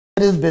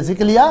is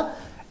basically a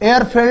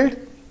air-filled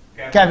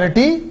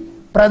cavity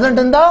present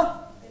in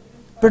the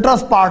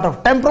Petrous part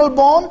of temporal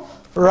bone,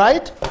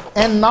 right?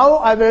 And now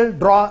I will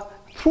draw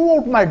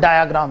throughout my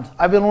diagrams.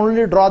 I will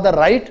only draw the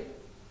right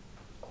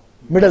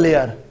middle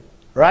ear,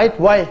 right?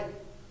 Why?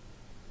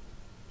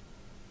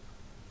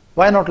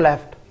 Why not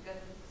left?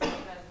 Because it's the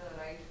same as the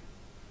right.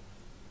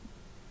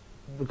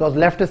 Because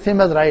left is same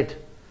as right.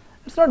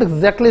 It's not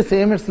exactly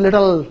same. It's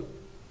little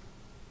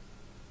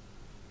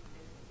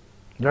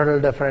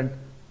different.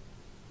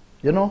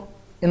 You know,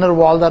 inner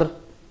wall are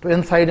to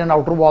inside and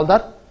outer wall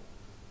are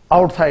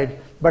outside.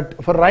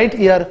 But for right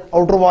ear,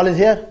 outer wall is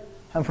here,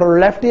 and for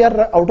left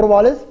ear, outer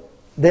wall is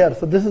there.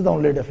 So this is the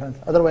only difference.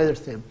 Otherwise,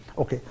 it's same.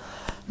 Okay.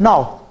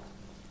 Now,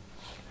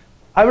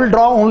 I will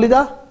draw only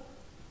the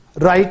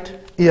right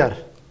ear,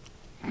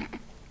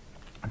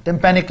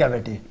 tympanic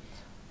cavity.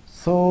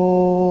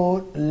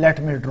 So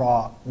let me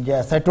draw.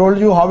 Yes, I told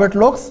you how it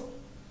looks.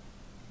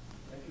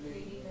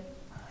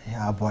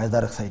 Yeah, boys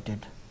are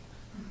excited.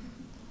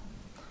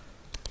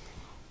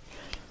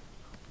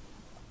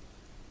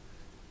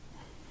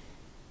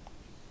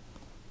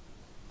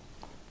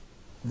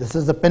 This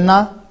is the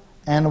pinna,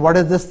 and what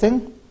is this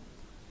thing?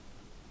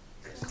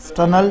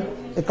 External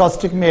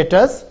acoustic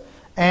meatus,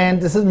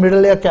 and this is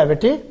middle ear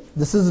cavity.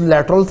 This is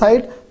lateral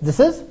side, this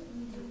is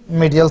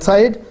medial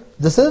side,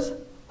 this is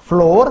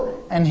floor,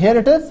 and here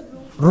it is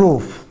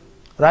roof,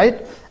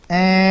 right?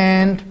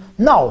 And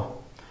now,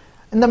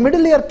 in the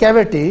middle ear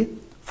cavity,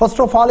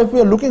 first of all, if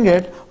we are looking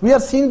at, we are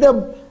seeing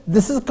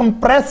this is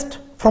compressed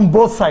from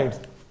both sides,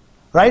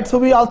 right? So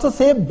we also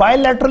say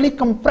bilaterally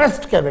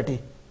compressed cavity,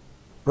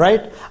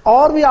 right?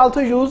 Or we also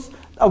use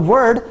a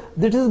word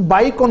that is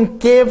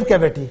biconcave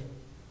cavity.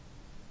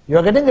 You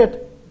are getting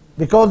it?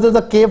 Because there's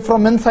a cave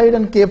from inside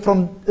and cave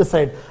from this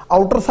side.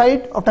 Outer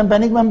side of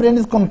tympanic membrane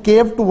is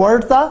concave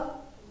towards the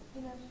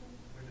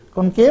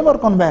concave or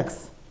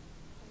convex?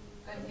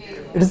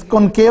 Concave. It is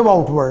concave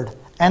outward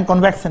and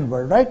convex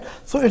inward, right?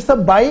 So it's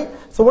a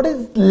so what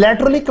is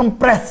laterally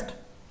compressed?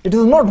 It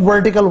is not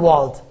vertical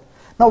walls.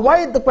 Now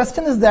why, the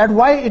question is that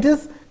why it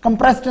is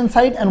compressed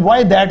inside and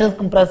why that is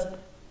compressed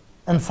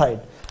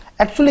inside.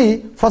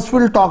 Actually, first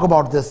we'll talk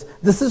about this.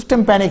 This is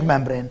tympanic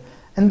membrane.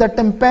 In the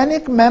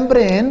tympanic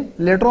membrane,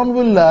 later on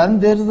we'll learn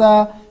there is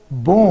a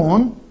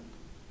bone,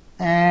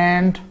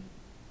 and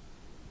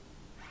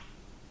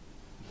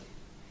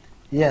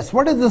yes,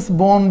 what is this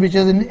bone which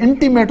is in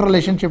intimate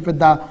relationship with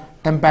the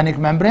tympanic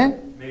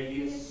membrane?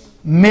 Malleus.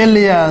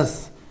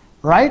 Malleus,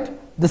 right?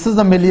 This is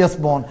the malleus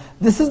bone.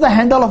 This is the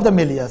handle of the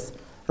malleus,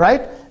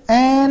 right?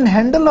 And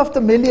handle of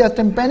the malleus,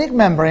 tympanic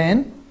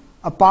membrane,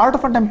 a part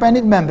of a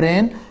tympanic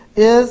membrane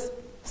is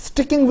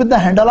sticking with the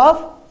handle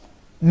of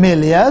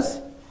malleus,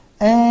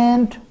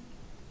 and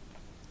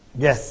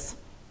yes.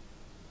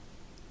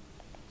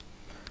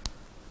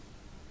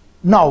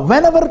 Now,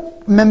 whenever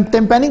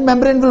tympanic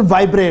membrane will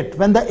vibrate,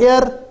 when the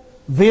air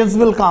waves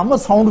will come,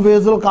 sound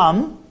waves will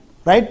come,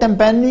 right?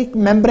 Tympanic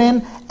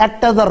membrane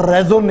act as a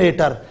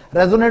resonator.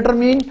 Resonator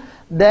means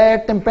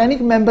that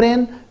tympanic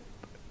membrane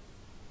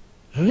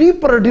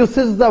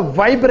reproduces the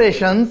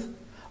vibrations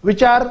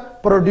which are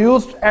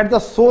produced at the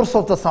source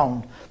of the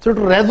sound. So it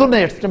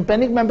resonates,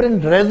 tympanic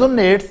membrane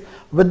resonates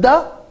with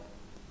the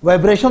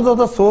vibrations of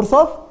the source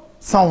of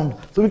sound.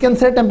 So we can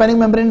say tympanic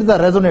membrane is a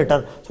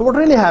resonator. So what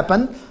really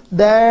happens,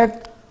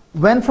 that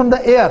when from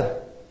the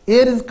air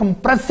is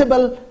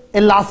compressible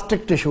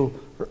elastic tissue,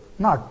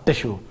 not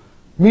tissue,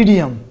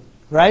 medium,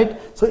 right?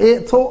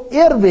 So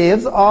air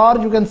waves, or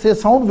you can say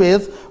sound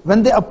waves,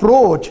 when they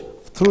approach,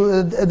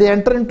 they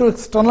enter into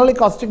external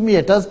acoustic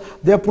meatus,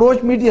 they approach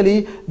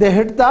medially, they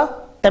hit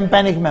the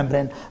tympanic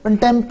membrane. When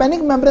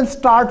tympanic membrane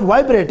start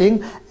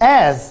vibrating,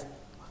 as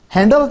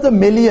handle of the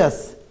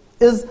malleus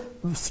is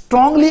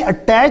strongly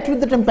attached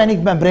with the tympanic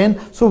membrane,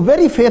 so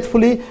very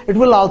faithfully it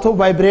will also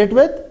vibrate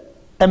with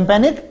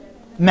tympanic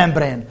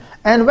membrane.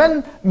 And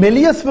when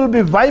malleus will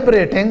be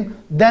vibrating,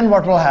 then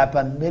what will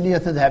happen?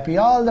 Malleus is happy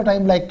all the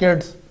time, like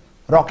kids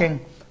rocking,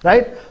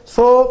 right?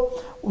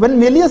 So when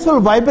malleus will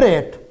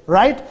vibrate,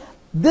 right,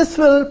 this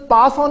will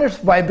pass on its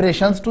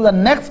vibrations to the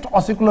next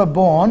ossicular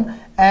bone,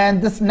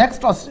 and this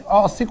next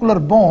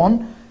ossicular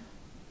bone,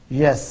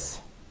 yes,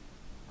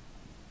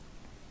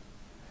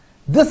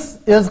 this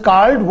is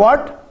called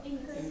what?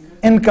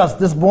 Incus.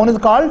 This bone is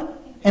called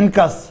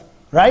incus,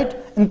 right?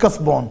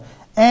 Incus bone.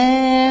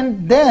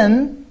 And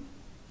then,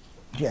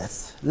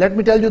 yes, let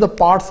me tell you the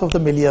parts of the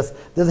malleus.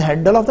 This is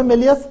handle of the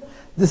malleus.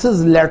 This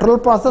is lateral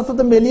process of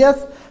the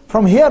malleus.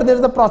 From here, there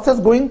is a process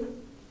going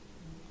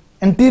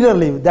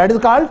anteriorly. That is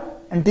called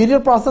anterior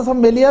process of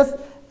malleus,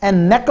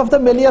 and neck of the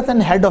malleus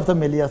and head of the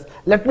malleus.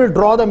 Let me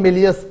draw the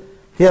malleus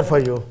here for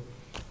you.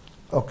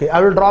 Okay, I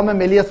will draw my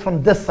malleus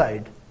from this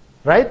side,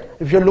 right?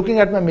 If you're looking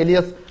at my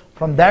malleus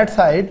from that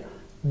side,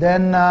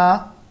 then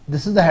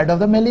this is the head of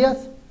the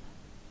malleus.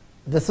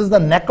 This is the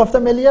neck of the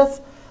malleus.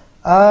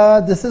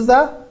 This is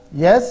the,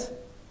 yes,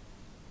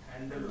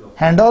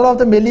 handle of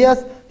the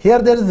malleus.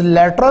 Here there is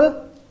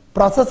lateral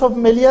process of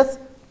malleus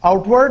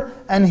outward,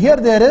 and here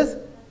there is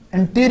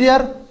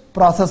anterior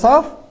process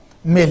of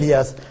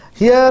malleus.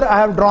 Here I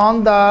have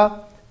drawn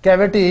the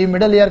cavity,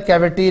 middle ear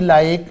cavity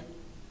like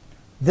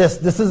this.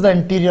 This is the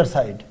anterior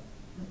side.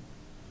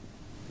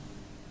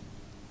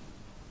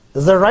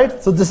 Is that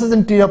right? So this is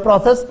anterior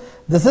process.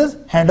 This is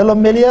handle of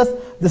malleus.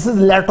 This is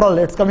lateral.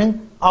 It's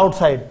coming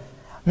outside.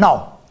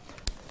 Now,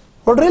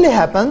 what really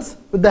happens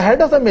with the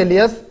head of the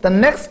malleus, the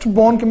next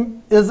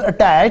bone is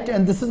attached,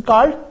 and this is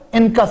called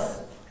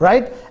incus,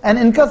 right? And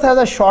incus has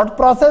a short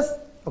process.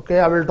 Okay,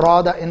 I will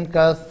draw the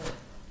incus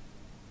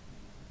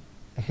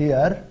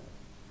here.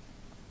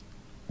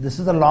 This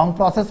is a long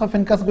process of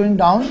incus going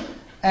down,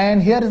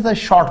 and here is a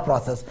short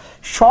process.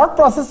 Short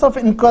process of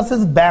incus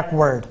is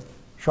backward.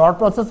 Short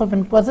process of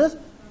incus is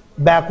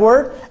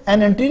backward,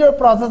 and anterior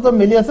process of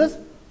malleus is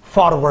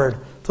forward.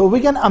 So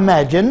we can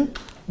imagine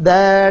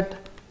that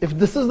if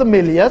this is the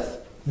malleus,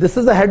 this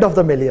is the head of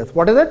the malleus.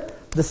 What is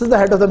it? This is the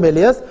head of the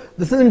malleus.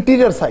 This is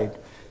anterior side.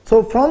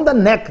 So from the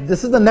neck,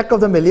 this is the neck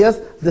of the malleus.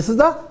 This is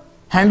the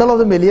handle of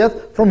the malleus.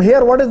 From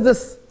here, what is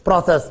this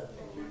process?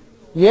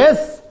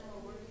 Yes.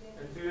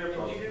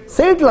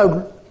 Say it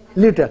loud.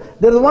 Later.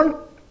 There is one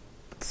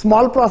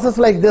small process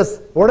like this.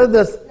 What is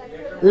this?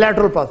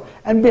 Lateral process.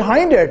 And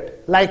behind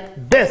it,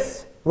 like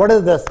this, what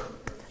is this?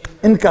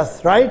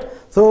 Incus, right?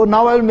 So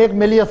now I will make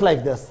malleus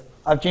like this.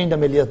 I've changed the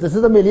malleus. This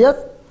is the malleus,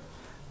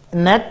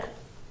 neck,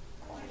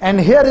 and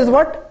here is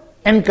what?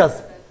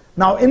 Incus.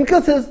 Now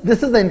incus is,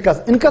 this is the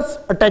incus. Incus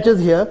attaches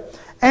here,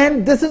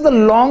 and this is the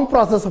long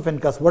process of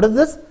incus. What is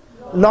this?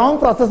 Long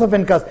process of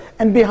incus.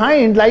 And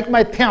behind, like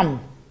my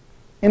thumb,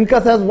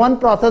 incus has one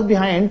process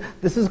behind.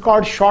 This is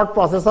called short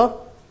process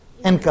of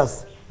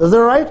incus. Is that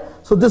right?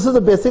 So this is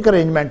the basic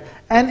arrangement.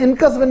 And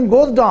incus, when it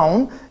goes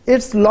down,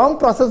 its long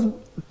process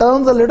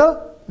turns a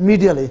little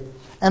medially.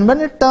 And when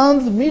it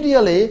turns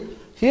medially,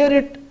 here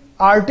it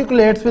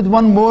articulates with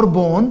one more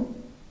bone.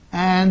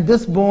 And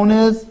this bone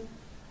is,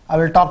 I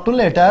will talk to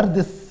later,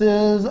 this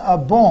is a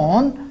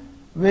bone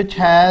which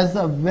has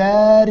a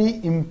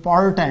very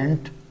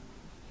important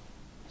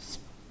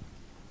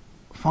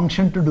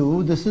function to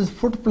do. This is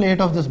foot plate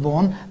of this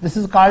bone. This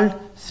is called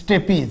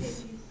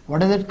stapes.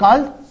 What is it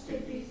called?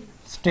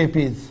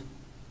 Stapes.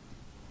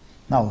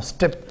 Now,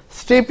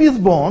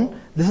 stapes bone,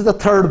 this is the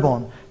third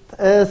bone.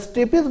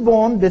 Stapes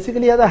bone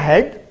basically has a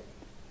head,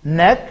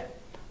 neck,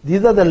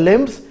 these are the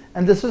limbs,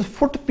 and this is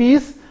foot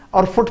piece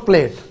or foot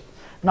plate.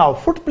 Now,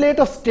 foot plate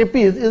of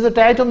stapes is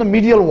attached on the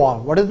medial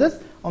wall. What is this?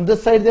 On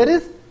this side there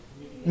is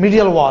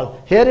medial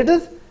wall. Here it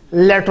is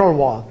lateral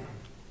wall.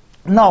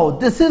 Now,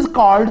 this is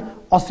called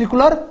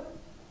ossicular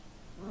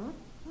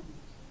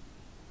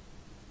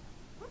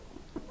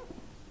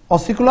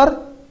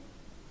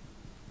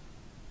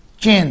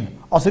chain.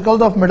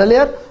 Ossicles of middle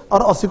ear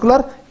or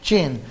ossicular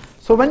chain.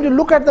 So when you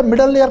look at the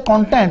middle ear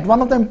content,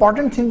 one of the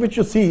important things which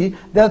you see,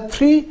 there are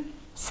three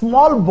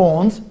small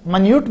bones,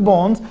 minute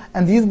bones,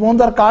 and these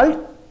bones are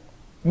called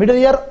middle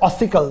ear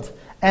ossicles.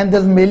 And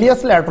there's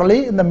malleus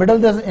laterally, in the middle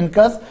there's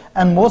incus,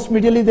 and most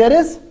medially there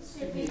is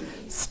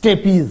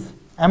stapes.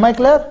 Am I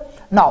clear?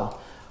 Now,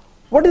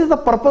 what is the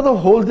purpose of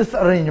whole this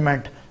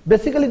arrangement?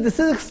 Basically, this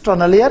is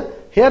external ear.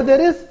 Here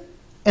there is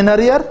inner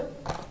ear.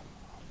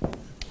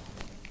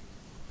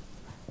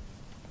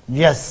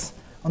 Yes,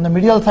 on the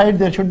medial side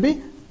there should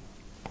be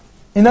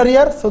inner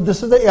ear. So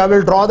this is the, I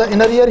will draw the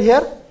inner ear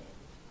here.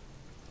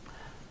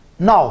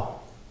 Now,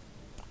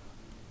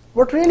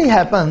 what really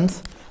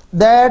happens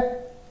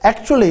that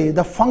actually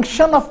the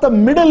function of the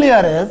middle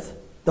ear is,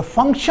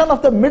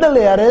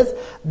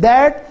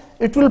 that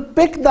it will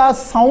pick the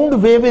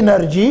sound wave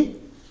energy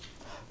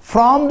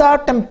from the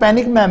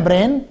tympanic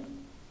membrane,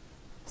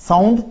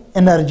 sound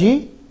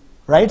energy,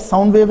 right?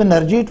 Sound wave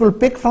energy, it will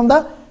pick from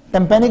the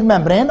tympanic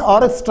membrane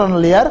or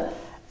external ear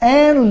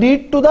and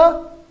lead to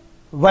the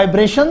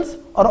vibrations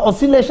or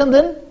oscillations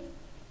in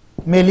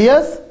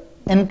malleus,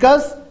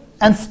 incus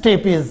and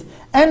stapes,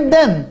 and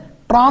then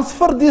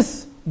transfer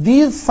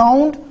these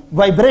sound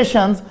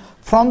vibrations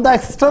from the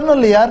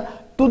external ear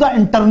to the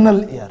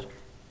internal ear.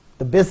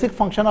 The basic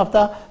function of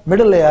the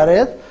middle ear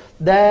is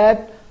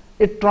that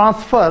it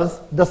transfers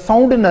the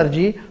sound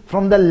energy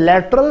from the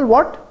lateral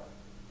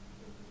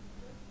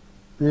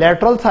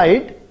lateral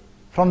side,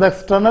 from the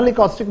external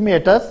acoustic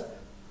meatus,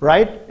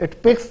 right?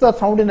 It picks the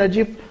sound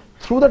energy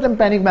through the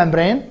tympanic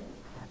membrane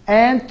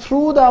and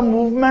through the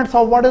movements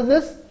of what is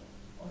this?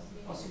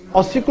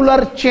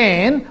 Ossicular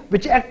chain,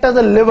 which act as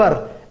a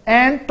lever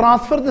and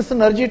transfer this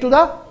energy to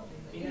the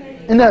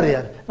inner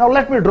ear. Now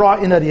let me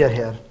draw inner ear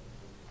here.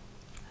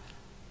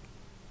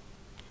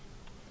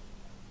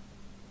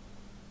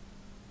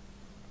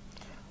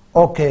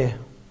 Okay,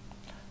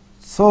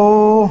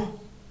 so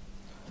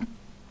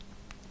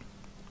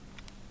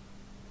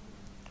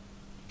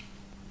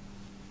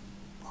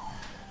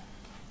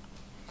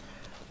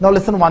now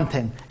listen one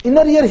thing.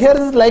 Inner ear here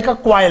is like a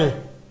coil,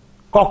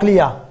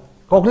 cochlea.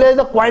 Cochlea is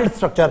a coiled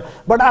structure,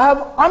 but I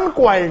have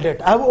uncoiled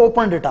it. I have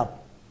opened it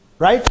up,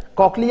 right?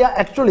 Cochlea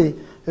actually,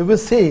 if you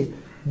see,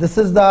 this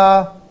is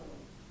the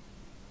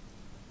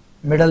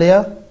middle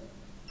ear,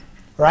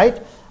 right?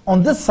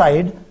 On this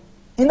side,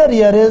 inner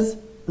ear is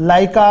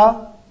like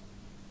a,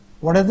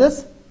 what is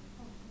this?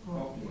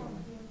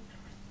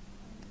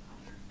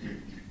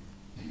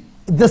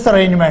 this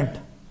arrangement.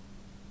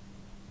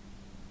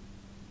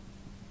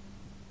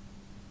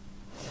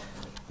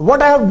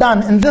 What I have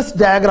done in this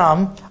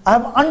diagram, I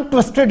have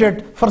untwisted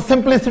it for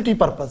simplicity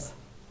purpose.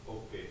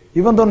 Okay.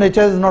 Even though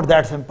nature is not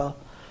that simple.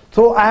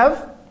 So I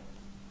have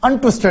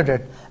untwisted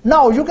it.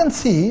 Now you can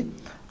see,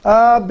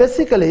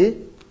 basically,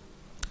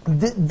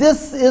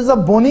 this is a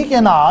bony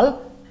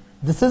canal.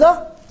 This is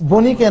a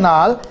bony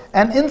canal,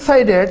 and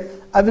inside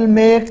it, I will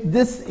make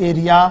this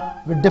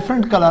area with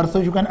different colors so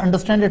you can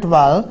understand it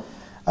well.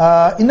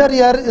 Inner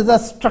ear is a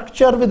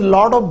structure with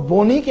lot of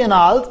bony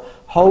canals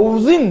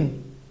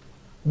housing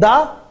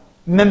the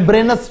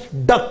membranous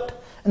duct.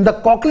 In the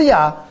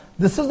cochlea,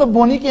 this is the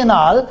bony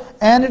canal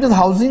and it is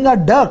housing a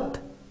duct.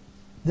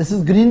 This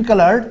is green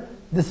colored.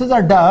 This is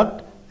a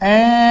duct,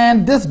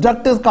 and this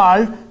duct is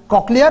called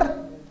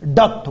cochlear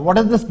duct. What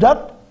is this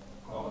duct?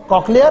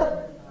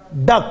 Cochlear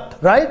duct,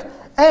 right?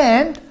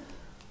 And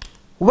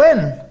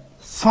when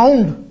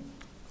sound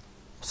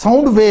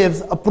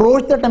waves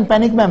approach the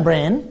tympanic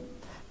membrane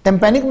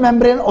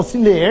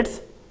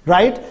oscillates,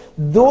 right?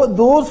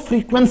 Those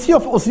frequency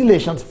of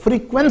oscillation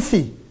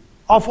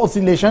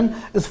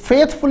is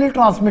faithfully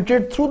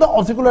transmitted through the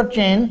ossicular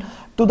chain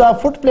to the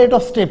footplate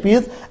of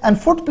stapes, and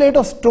footplate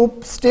of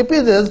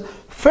stapes is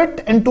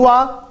fit into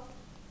a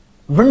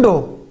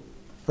window,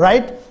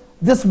 right?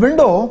 This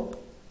window,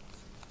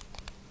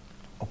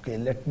 okay,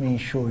 let me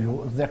show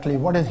you exactly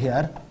what is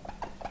here.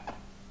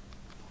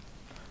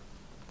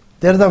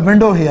 There is a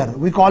window here.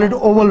 We call it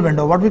oval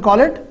window. What we call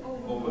it?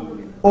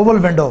 Oval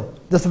window.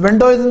 This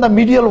window is in the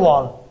medial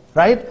wall,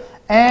 right?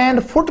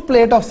 And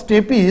footplate of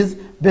stapes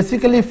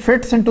basically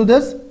fits into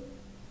this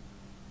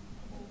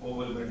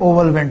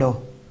oval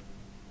window,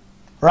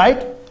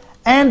 right?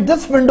 And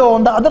this window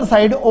on the other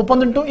side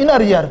opens into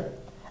inner ear,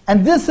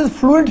 and this is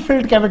fluid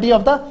filled cavity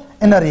of the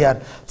inner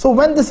ear. So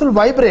when this will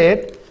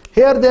vibrate,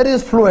 here there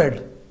is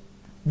fluid.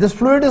 This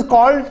fluid is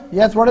called,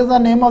 yes, what is the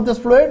name of this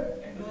fluid?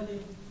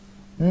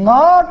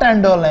 Not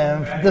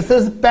endolymph. This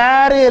is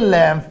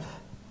perilymph.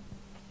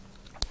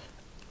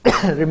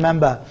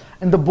 Remember,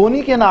 in the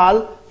bony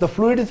canal, the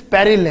fluid is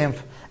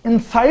perilymph.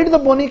 Inside the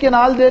bony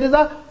canal, there is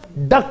a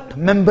duct,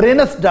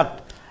 membranous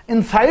duct.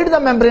 Inside the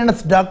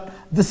membranous duct,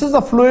 this is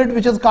a fluid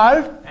which is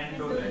called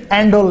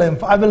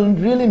endolymph. I will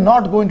really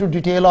not go into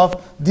detail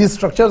of these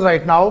structures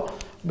right now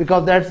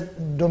because that's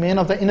domain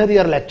of the inner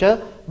ear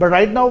lecture. But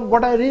right now,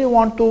 what I really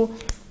want to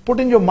put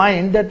in your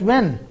mind that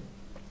when,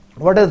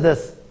 what is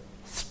this?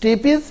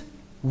 Stapes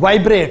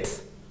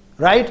vibrates,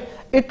 right?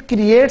 It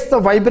creates the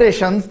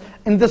vibrations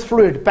in this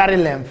fluid,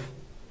 perilymph,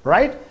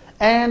 right?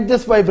 And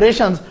this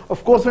vibrations,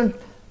 of course, when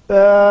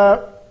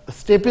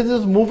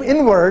stapes move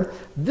inward,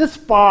 this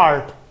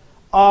part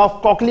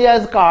of cochlea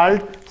is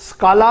called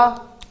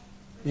scala,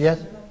 yes?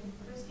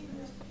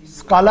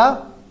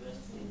 Scala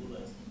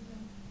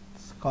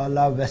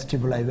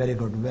vestibuli, very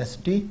good,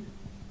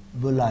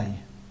 vestibuli,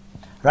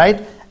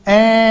 right?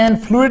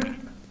 And fluid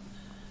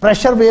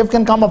pressure wave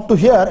can come up to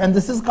here, and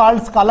this is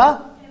called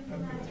scala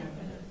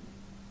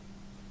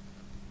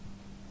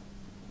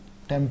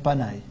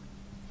tympani.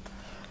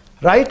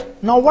 Right?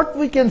 Now what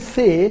we can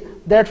say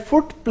that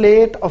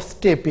footplate of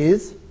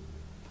stapes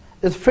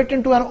is fit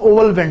into an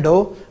oval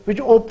window which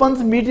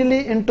opens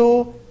immediately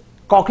into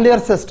cochlear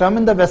system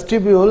in the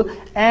vestibule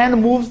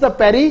and moves the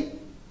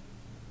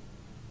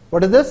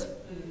what is this?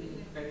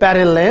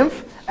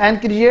 Perilymph, and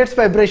creates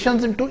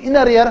vibrations into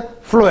inner ear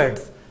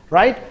fluids,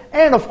 right?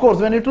 And of course,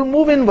 when it will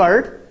move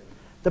inward,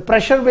 the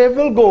pressure wave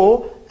will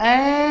go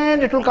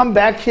and it will come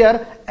back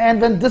here, and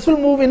when this will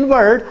move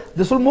inward,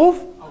 this will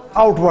move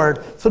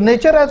outward. So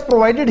nature has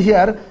provided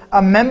here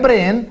a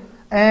membrane,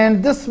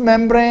 and this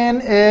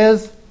membrane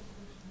is,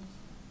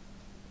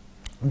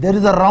 there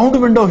is a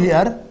round window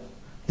here.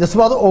 This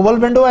was oval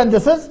window and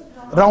this is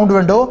round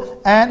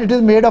window, and it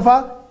is made of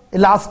a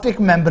elastic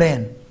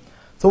membrane.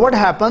 So what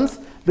happens,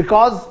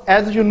 because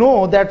as you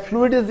know that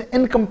fluid is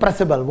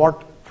incompressible.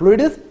 What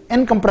fluid is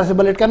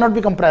incompressible? It cannot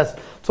be compressed.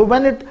 So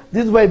when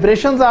these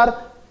vibrations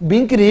are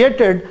being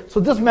created, so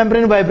this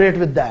membrane vibrate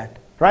with that,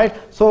 right?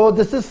 So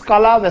this is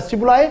scala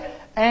vestibuli,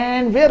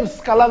 and where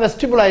scala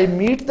vestibuli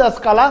meet the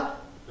scala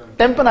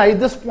tympani,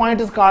 this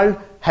point is called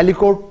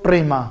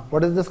helicotrema.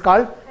 What is this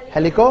called?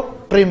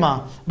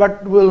 Helicotrema.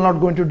 But we will not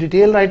go into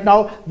detail right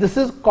now. This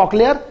is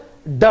cochlear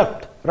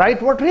duct,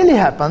 right? What really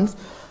happens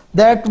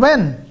that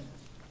when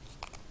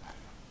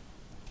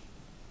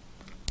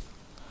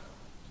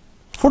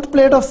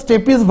footplate of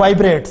stapes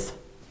vibrates,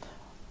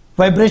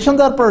 vibrations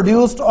are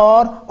produced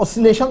or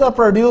oscillations are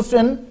produced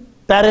in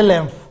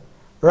perilymph,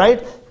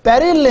 right?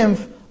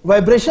 Perilymph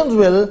vibrations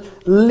will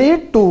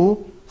lead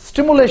to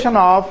stimulation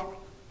of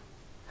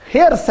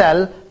hair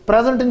cell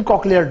present in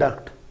cochlear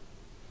duct.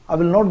 I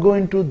will not go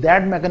into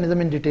that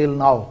mechanism in detail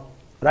now,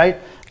 right?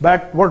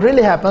 But what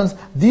really happens,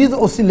 these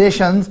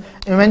oscillations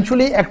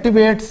eventually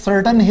activate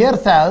certain hair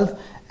cells,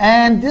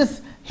 and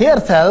these hair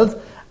cells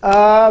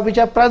which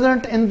are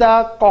present in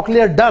the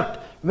cochlear duct,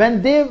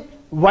 when they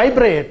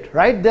vibrate,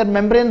 right, their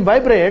membrane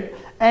vibrate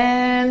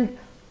and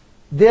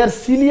their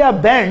cilia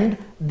bend,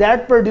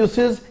 that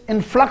produces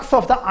influx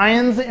of the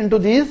ions into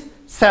these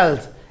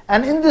cells.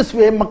 And in this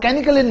way,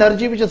 mechanical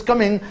energy which is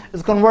coming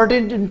is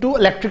converted into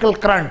electrical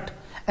current.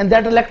 And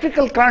that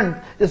electrical current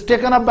is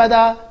taken up by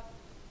the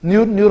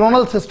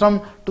neuronal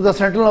system to the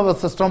central nervous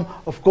system,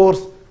 of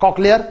course,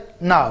 cochlear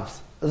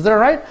nerves. Is that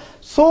right?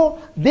 So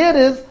there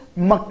is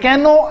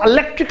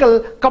mechano-electrical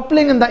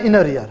coupling in the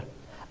inner ear.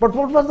 But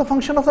what was the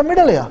function of the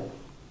middle ear?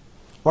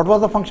 What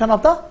was the function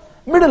of the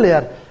middle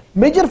ear?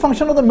 Major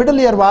function of the middle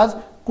ear was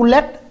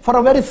collect, for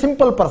a very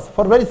simple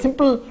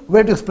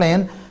way to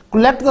explain,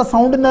 collect the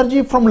sound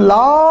energy from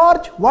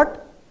large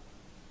what?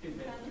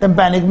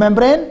 Tympanic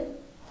membrane,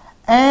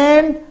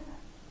 and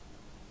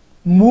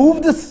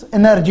move this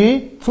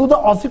energy through the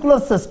ossicular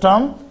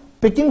system,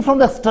 picking from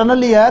the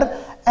external ear,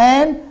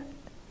 and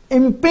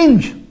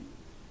impinge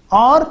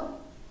or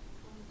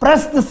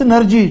press this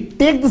energy,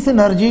 take this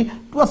energy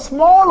to a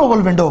small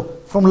oval window,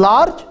 from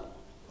large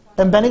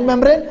tympanic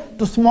membrane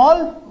to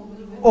small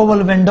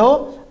oval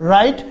window,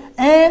 right,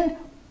 and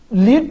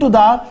lead to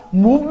the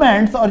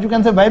movements, or you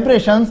can say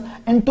vibrations,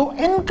 into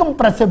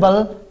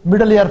incompressible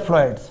middle ear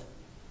fluids.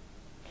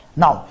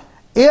 Now,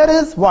 air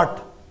is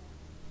what?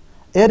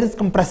 Air is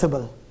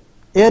compressible,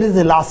 air is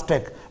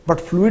elastic, but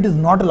fluid is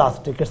not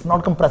elastic, it's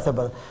not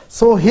compressible.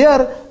 So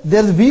here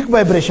there is weak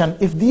vibration.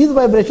 If these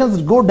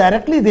vibrations go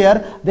directly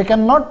there, they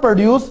cannot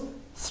produce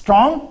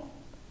strong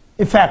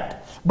effect.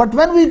 But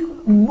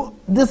when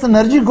this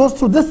energy goes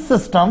through this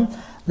system,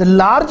 the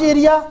large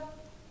area,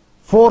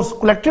 force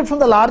collected from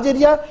the large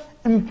area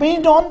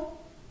impinged on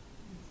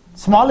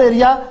small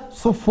area,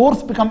 so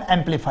force become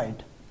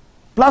amplified.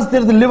 Plus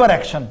there is the lever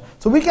action.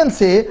 So we can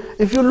say,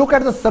 if you look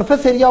at the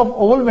surface area of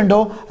oval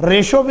window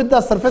ratio with the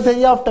surface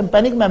area of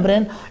tympanic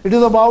membrane, it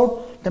is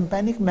about,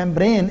 tympanic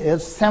membrane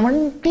is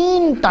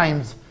 17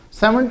 times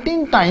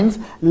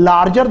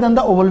larger than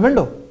the oval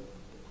window.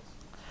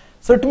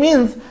 So it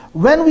means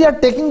when we are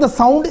taking the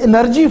sound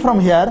energy from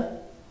here,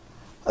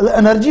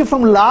 energy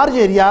from large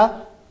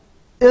area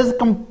is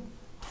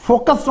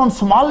focused on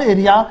small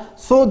area,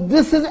 so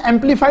this is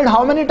amplified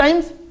how many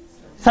times?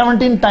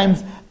 17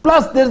 times.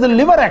 Plus there is a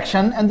lever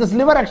action, and this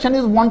lever action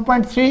is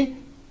 1.3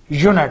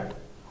 unit.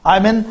 I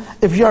mean,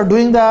 if you are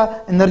doing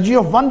the energy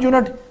of 1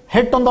 unit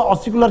hit on the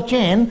ossicular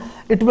chain,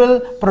 it will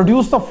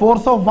produce the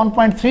force of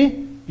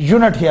 1.3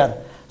 unit here.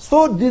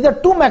 So these are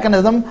two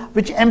mechanisms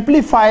which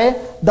amplify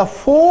the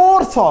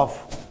force of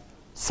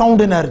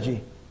sound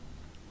energy.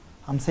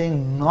 I'm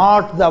saying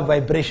not the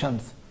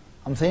vibrations.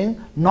 I'm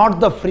saying not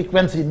the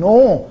frequency.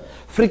 No,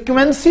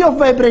 frequency of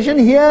vibration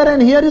here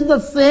and here is the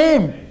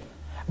same,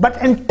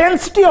 but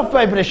intensity of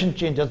vibration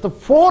changes, the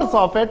force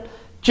of it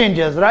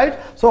changes, right?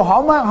 So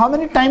how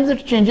many times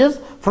it changes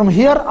from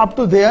here up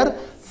to there?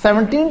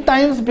 17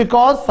 times,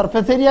 because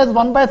surface area is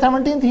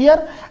 1/17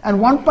 here, and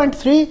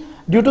 1.3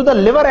 due to the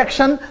lever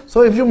action.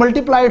 So if you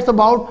multiply, it's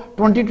about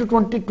 20 to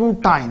 22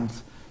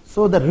 times.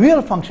 So the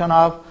real function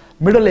of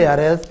middle ear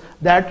is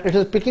that it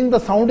is picking the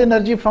sound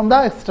energy from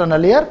the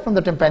external ear, from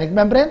the tympanic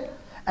membrane,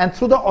 and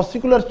through the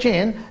ossicular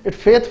chain, it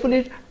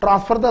faithfully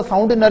transfers the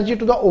sound energy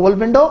to the oval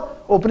window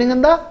opening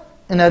in the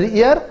inner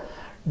ear.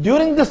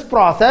 During this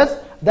process,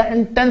 the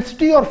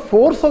intensity or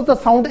force of the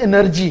sound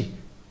energy,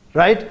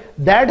 right,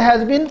 that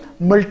has been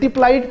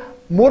multiplied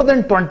more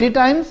than 20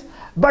 times,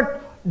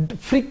 but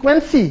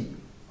frequency,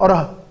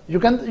 or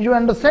you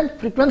understand,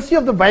 frequency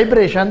of the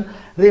vibration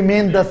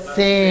remain the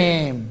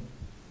same.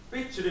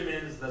 Pitch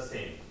remains the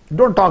same.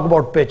 Don't talk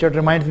about pitch, it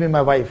reminds me of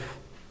my wife.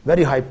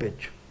 Very high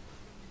pitch.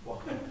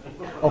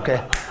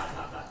 Okay.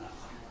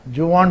 Do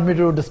you want me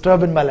to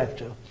disturb in my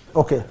lecture?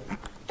 Okay.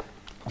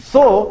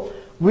 So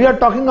we are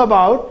talking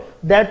about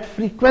that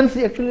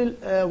frequency. Actually,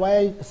 why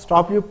I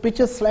stop you,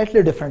 pitch is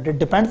slightly different. It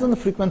depends on the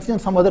frequency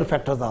and some other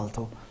factors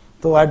also.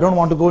 So I don't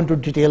want to go into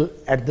detail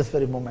at this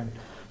very moment.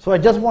 So I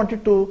just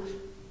wanted to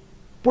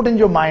put in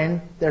your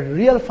mind that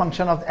real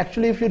function of,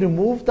 actually if you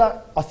remove the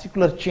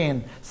ossicular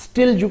chain,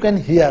 still you can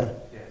hear.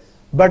 Yes.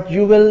 But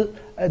you will,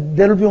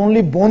 there will be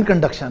only bone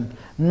conduction,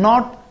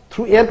 not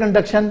through air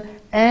conduction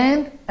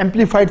and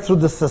amplified through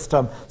this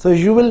system. So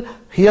you will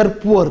hear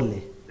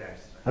poorly.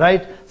 That's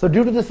Right? So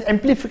due to this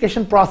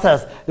amplification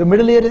process, your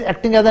middle ear is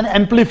acting as an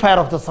amplifier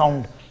of the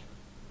sound.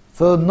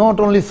 So not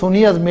only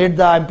Sony has made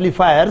the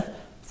amplifiers,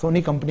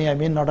 Sony company I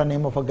mean, not a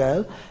name of a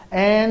girl,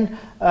 and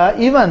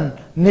even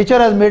nature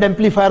has made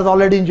amplifiers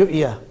already in your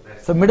ear.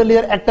 So middle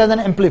ear acts as an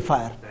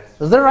amplifier.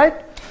 Is that right?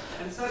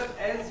 And sir,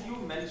 as you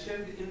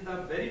mentioned in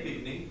the very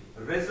beginning,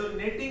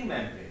 resonating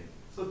membrane.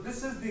 So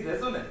this is the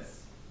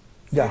resonance.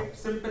 Yeah.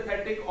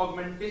 Sympathetic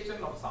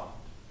augmentation of sound.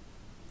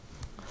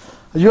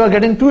 You are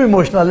getting too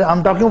emotional.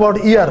 I'm talking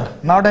about ear,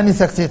 not any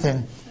sexy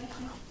thing.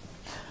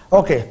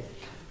 Okay.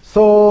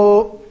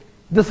 So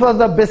this was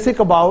the basics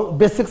about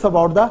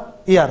the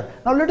ear.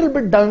 Now little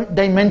bit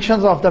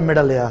dimensions of the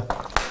middle ear.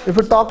 If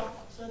you talk.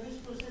 So this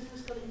process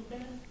is called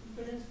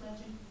impedance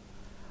matching?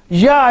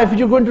 Yeah, if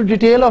you go into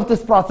detail of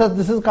this process,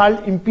 this is called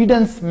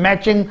impedance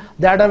matching.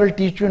 That I will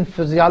teach you in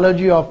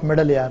physiology of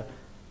middle ear,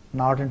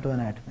 not into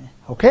anatomy.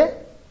 Okay?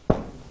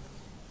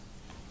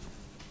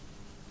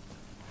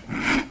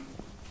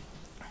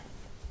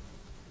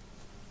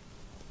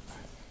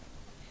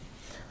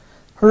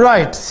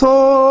 Right,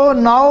 so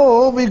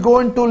now we go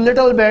into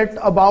little bit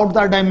about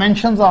the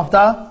dimensions of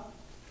the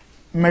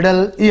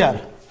middle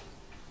ear.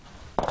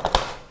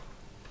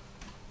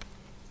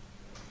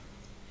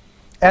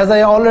 As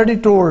I already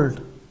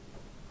told,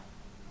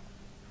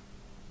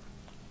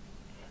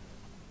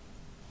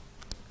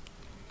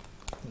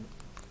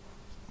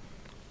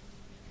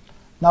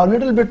 now a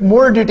little bit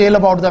more detail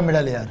about the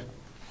middle ear.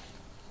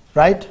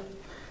 Right?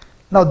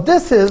 Now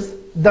this is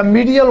the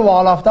medial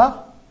wall of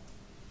the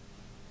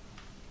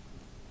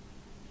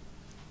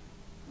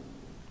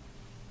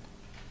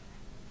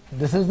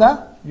this is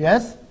the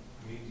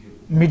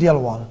medial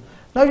wall.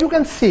 Now you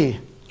can see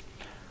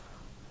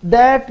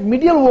that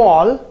medial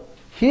wall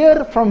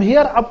here, from here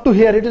up to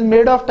here, it is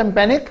made of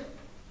tympanic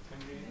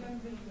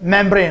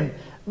membrane,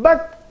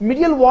 but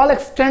medial wall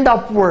extend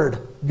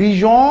upward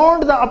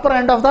beyond the upper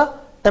end of the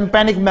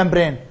tympanic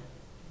membrane.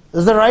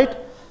 Is that right?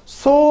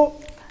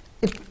 So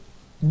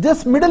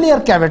this middle ear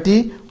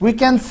cavity, we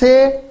can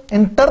say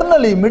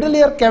internally middle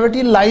ear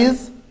cavity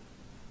lies,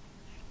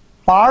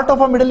 part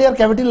of a middle ear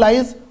cavity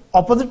lies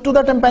opposite to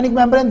the tympanic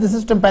membrane. This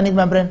is tympanic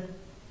membrane,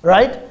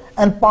 right?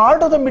 And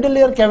part of the middle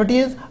ear cavity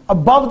is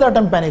above the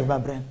tympanic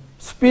membrane,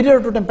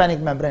 superior to tympanic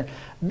membrane.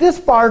 This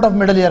part of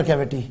middle ear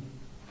cavity,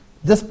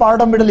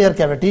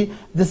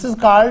 this is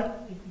called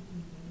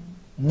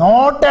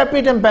not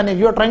epitympanic.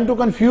 You are trying to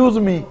confuse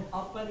me.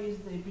 Upper is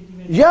the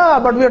epithelial. Yeah,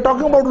 but we are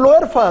talking about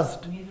lower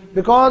first.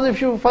 Because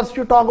if you first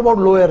talk about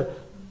lower,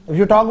 if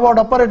you talk about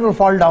upper, it will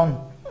fall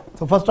down.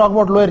 So first talk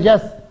about lower.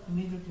 Yes.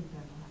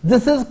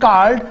 This is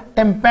called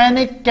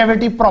tympanic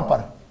cavity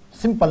proper.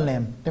 Simple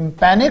name.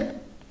 Tympanic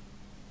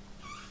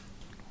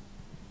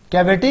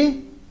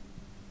cavity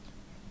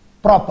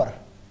proper.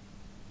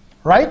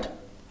 Right?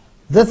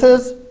 This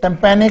is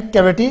tympanic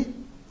cavity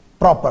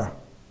proper.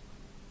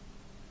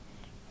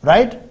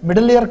 Right?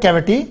 Middle ear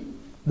cavity,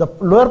 the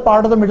lower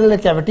part of the middle ear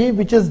cavity,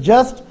 which is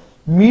just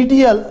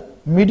medial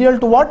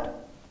to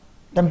what?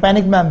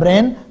 Tympanic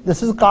membrane.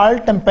 This is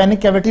called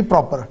tympanic cavity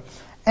proper.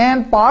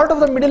 And part of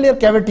the middle ear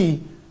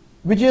cavity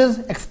which is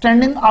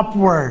extending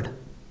upward,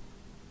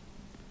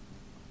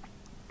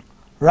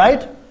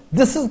 right?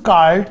 This is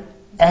called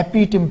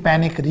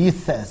epitympanic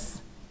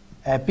recess.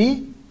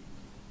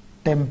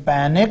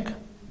 Epitympanic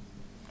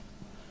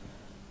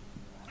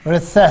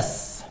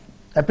recess.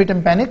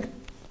 Epitympanic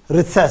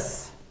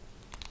recess.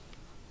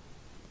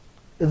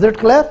 Is it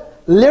clear?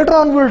 Later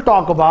on we will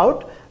talk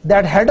about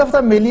that head of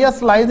the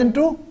malleus lies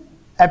into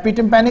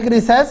epitympanic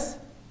recess.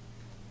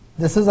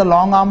 This is a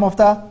long arm of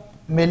the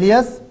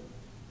malleus.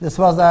 This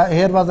was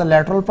here was a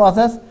lateral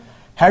process.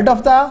 Head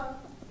of the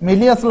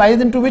malleus lies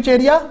into which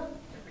area?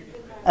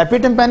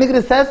 Epitympanic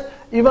recess.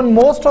 Even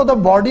most of the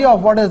body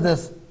of what is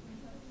this?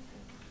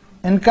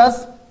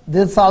 Incus.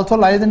 This also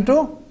lies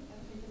into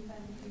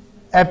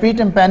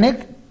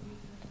epitympanic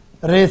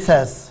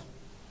recess.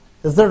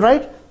 Is that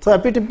right? So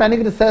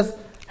epitympanic recess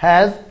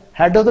has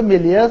head of the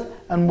malleus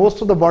and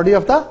most of the body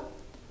of the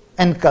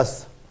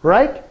incus.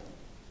 Right?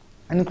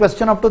 Any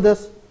question up to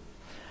this?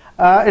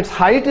 Its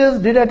height is,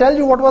 did I tell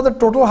you what was the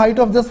total height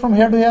of this from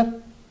here to here?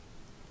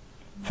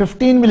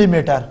 15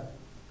 millimeter.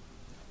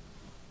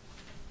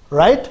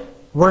 Right?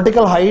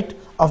 Vertical height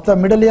of the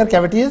middle ear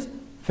cavity is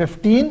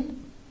 15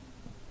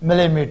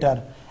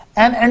 millimeter.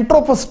 And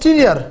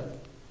anteroposterior.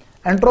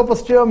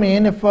 Anteroposterior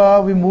mean if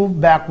we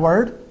move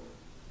backward,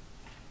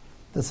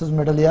 this is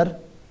middle ear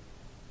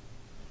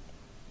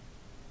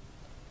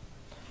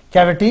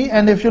cavity,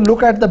 and if you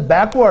look at the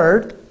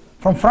backward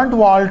from front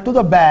wall to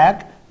the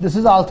back, this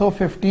is also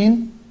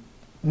 15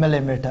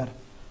 millimeter.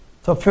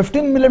 So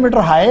 15 millimeter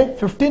high,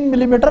 15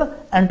 millimeter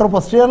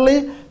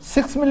anteroposteriorly,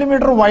 6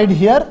 millimeter wide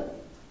here,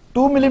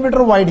 2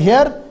 millimeter wide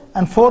here,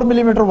 and 4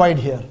 millimeter wide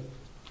here.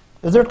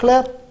 Is it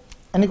clear?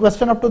 Any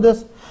question up to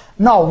this?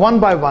 Now one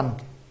by one.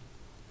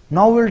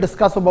 Now we will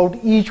discuss about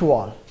each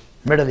wall,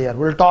 middle ear.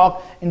 We will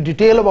talk in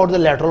detail about the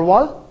lateral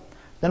wall.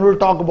 Then we will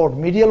talk about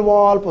medial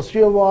wall,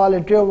 posterior wall,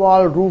 anterior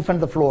wall, roof and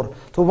the floor.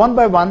 So one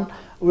by one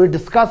we will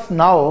discuss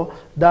now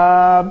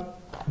the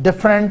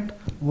different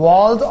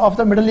walls of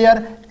the middle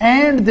ear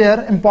and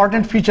their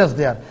important features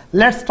there.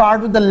 Let's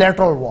start with the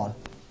lateral wall.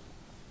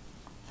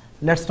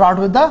 Let's start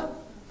with the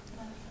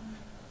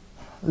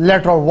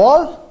lateral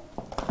wall.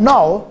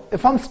 Now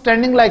if I'm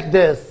standing like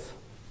this,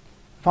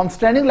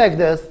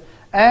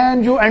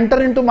 and you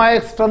enter into my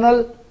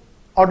external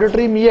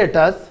auditory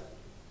meatus,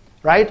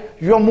 right?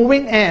 You are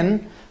moving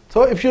in.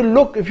 So if you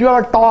look, if you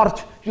have a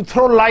torch, you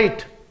throw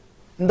light.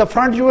 In the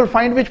front you will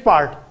find which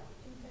part?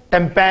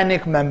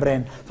 Tympanic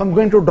membrane. So I'm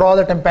going to draw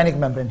the tympanic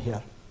membrane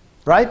here,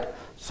 right?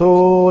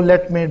 So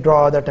let me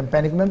draw the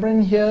tympanic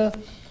membrane here.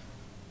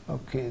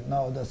 Okay,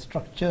 now the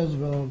structures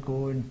will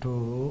go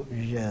into,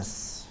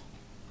 yes.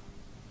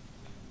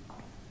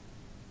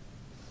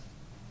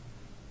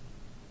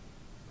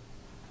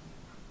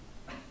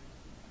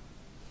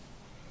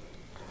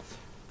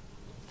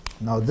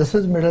 Now this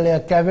is middle ear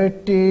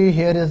cavity,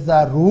 here is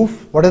the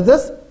roof. What is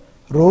this?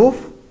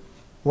 Roof.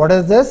 What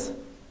is this?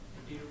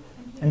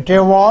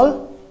 Anterior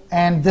wall.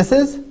 And this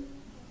is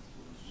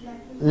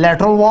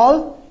lateral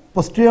wall.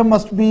 Posterior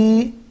must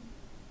be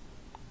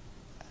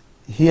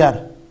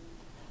here,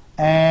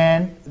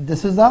 and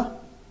this is the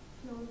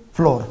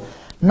floor.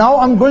 Now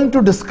I'm going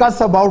to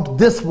discuss about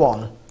this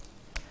wall.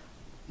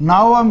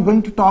 Now I'm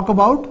going to talk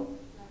about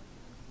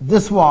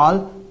this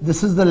wall.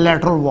 This is the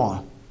lateral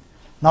wall.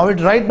 Now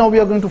right now we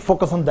are going to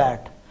focus on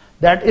that.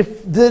 That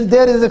if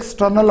there is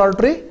external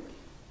artery,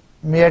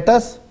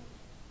 meatus,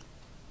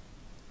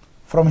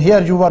 from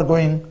here you are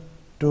going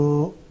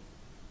to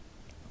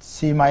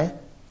see my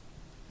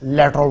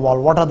lateral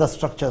wall. What are the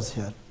structures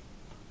here?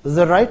 Is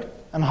that right?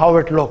 And how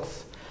it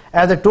looks.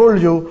 As I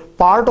told you,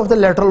 part of the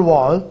lateral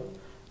wall,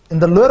 in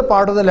the lower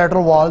part of the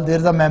lateral wall, there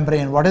is a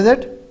membrane. What is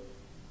it?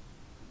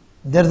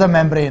 There is a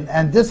membrane,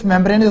 and this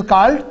membrane is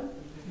called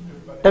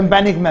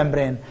tympanic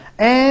membrane.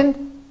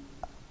 And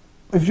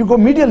if you go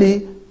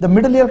medially, the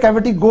middle ear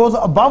cavity goes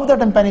above the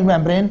tympanic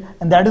membrane,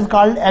 and that is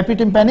called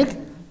epitympanic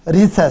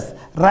recess.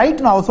 Right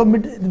now, so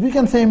we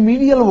can say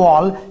medial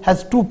wall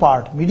has two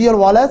parts. Medial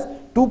wall has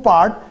two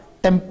parts,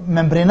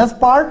 membranous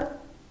part,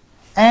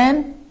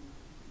 and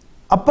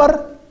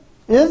upper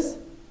is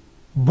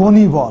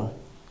bony wall.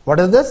 What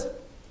is this?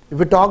 If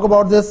we talk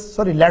about this,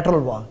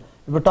 lateral wall.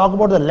 If we talk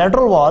about the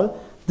lateral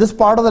wall, this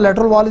part of the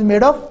lateral wall is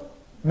made of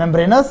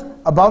membranous,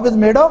 above is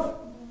made of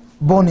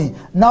bony.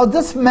 Now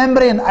this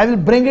membrane, I will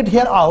bring it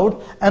here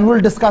out and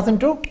we'll discuss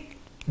into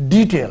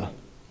detail,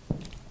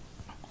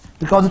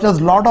 because it has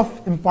a lot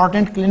of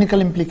important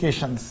clinical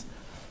implications.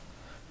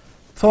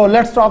 So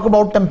let's talk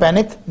about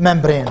tympanic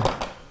membrane,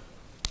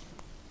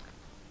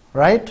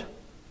 right?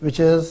 Which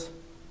is,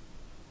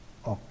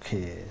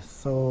 okay,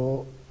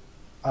 so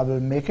I will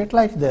make it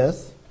like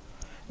this.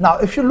 Now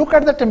if you look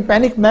at the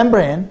tympanic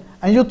membrane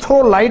and you throw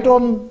light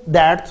on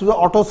that through the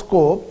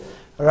otoscope,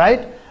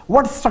 right,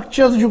 what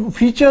structures,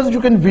 features you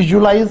can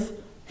visualize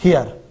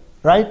here,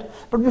 right?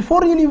 But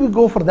before really we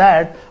go for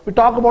that, we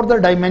talk about the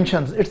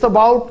dimensions. It's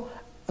about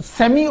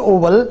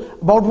semi-oval,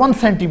 about 1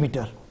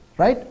 centimeter,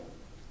 right?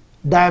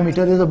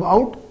 Diameter is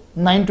about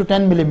 9 to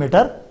 10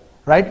 millimeter,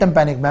 right?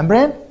 Tympanic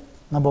membrane,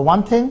 number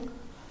one thing.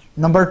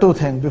 Number two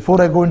thing,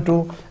 before I go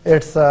into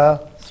its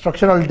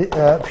structural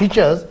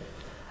features,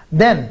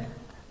 then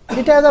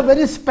it has a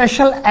very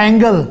special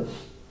angle.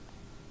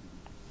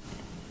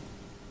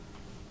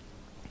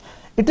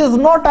 It is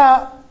not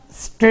a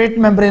straight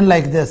membrane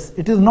like this.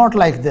 It is not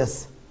like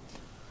this.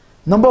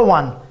 Number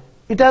one,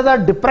 it has a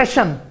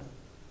depression,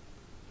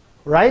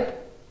 right?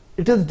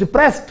 It is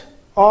depressed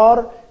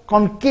or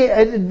concave,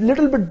 a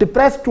little bit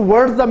depressed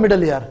towards the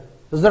middle ear.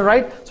 Is that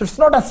right? So it's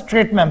not a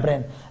straight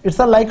membrane. It's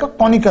like a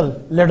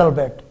conical little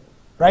bit,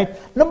 right?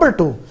 Number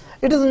two,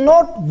 it is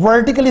not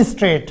vertically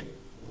straight.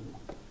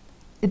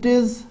 It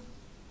is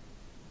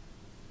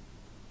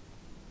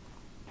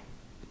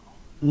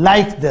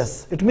like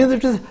this. It means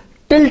it is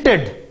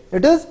tilted.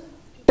 It is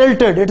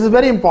tilted. It is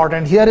very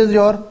important. Here is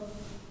your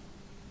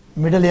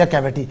middle ear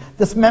cavity.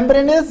 This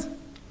membrane is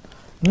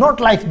not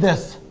like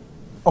this.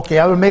 Okay,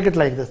 I will make it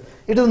like this.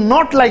 It is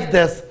not like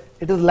this.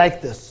 It is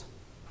like this.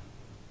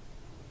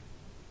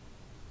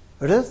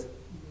 It is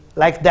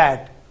like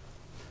that.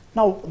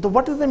 Now,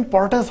 what is the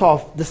importance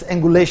of this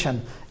angulation?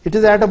 It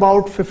is at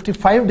about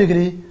 55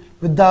 degree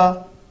with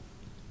the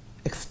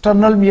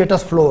external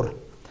meatus floor.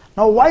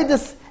 Now, why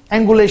this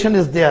angulation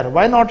is there?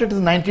 Why not it is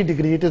 90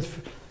 degree, it is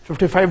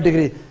 55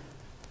 degree?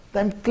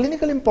 The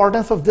clinical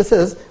importance of this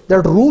is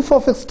that roof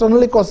of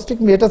externally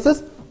caustic meatus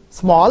is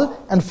small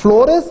and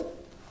floor is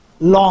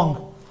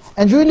long.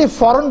 And usually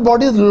foreign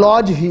body is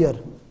lodged here.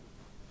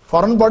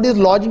 Foreign body is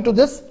lodged into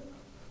this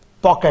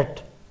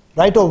pocket,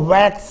 right, or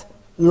wax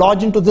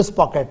lodged into this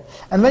pocket.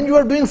 And when you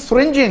are doing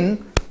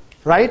syringing,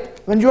 right,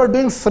 when you are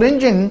doing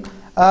syringing,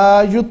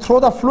 you throw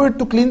the fluid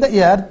to clean the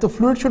ear. The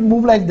fluid should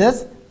move like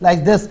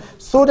this,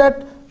 so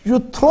that you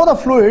throw the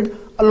fluid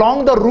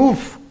along the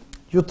roof.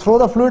 You throw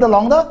the fluid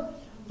along the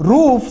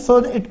roof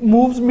so that it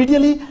moves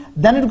medially,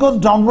 then it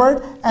goes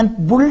downward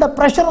and build a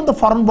pressure on the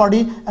foreign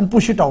body and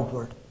push it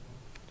outward.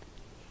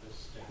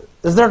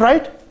 Is that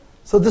right?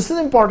 So this is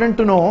important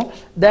to know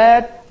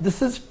that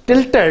this is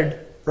tilted,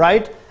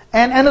 right?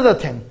 And another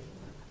thing,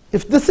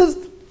 if this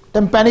is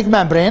tympanic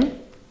membrane,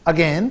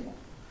 again,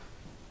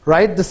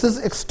 right, this is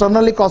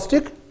externally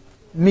caustic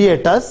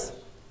meatus.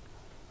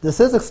 This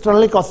is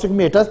externally caustic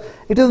meatus.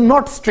 It is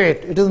not straight.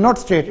 It is not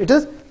straight. It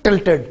is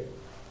tilted.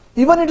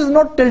 Even it is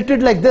not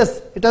tilted like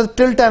this. It has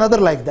tilt another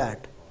like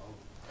that.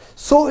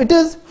 So it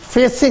is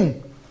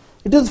facing.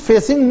 It is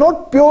facing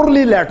not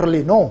purely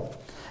laterally. No.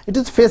 It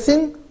is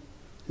facing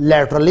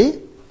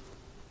laterally,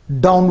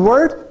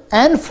 downward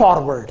and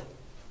forward.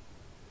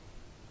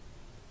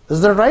 Is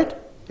that right?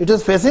 It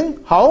is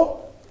facing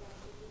how?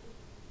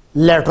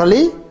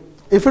 Laterally.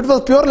 If it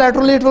was pure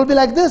laterally, it will be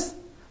like this.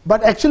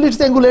 But actually it's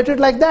angulated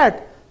like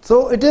that.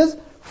 So it is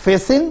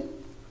facing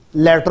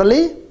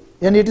laterally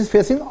and it is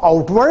facing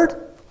outward,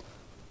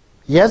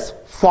 yes,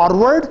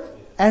 forward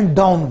and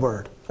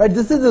downward. Right?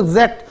 This is the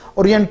exact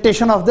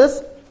orientation of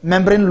this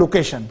membrane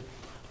location.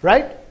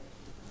 Right?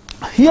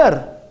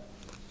 Here,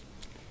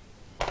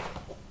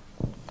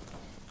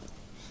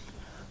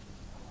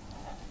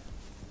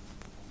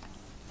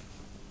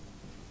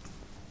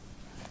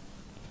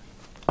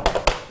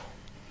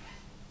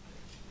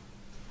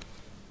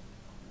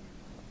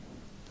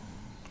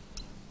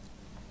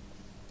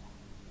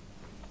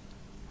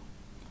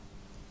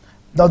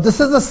 Now this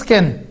is the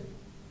skin.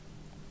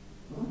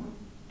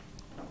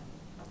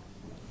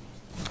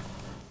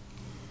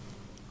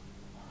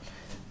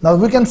 Now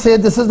we can say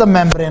this is the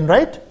membrane,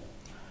 right?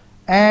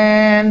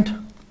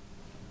 And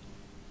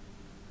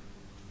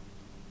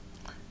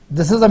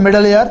this is the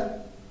middle ear.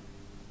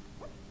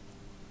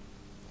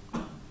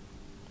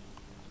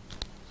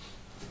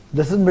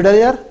 This is middle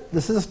ear.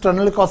 This is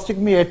sternal acoustic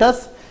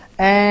meatus.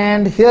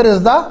 And here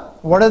is the,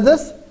 what is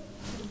this?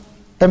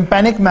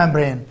 Tympanic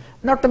membrane.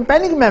 Now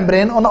tympanic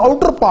membrane on the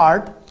outer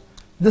part,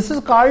 this is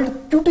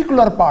called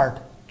cuticular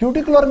part.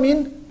 Cuticular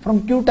mean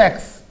from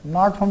cutex,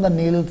 not from the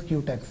nail's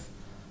cutex.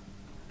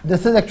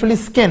 This is actually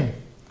skin,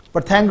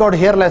 but thank God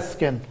hairless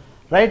skin,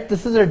 right?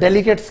 This is a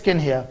delicate skin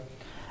here.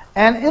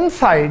 And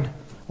inside,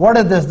 what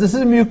is this? This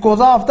is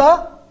mucosa of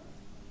the,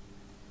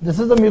 this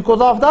is the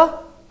mucosa of the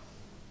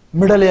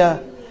middle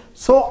ear.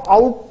 So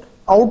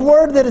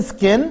outward there is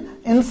skin,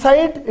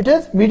 inside it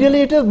is,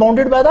 medially it is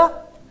bounded by the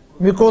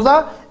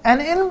mucosa, and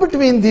in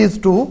between these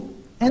two,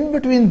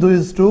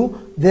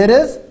 there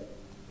is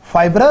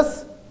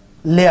fibrous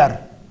layer.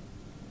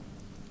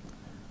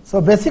 So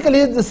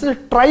basically this is a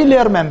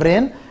tri-layer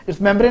membrane. Its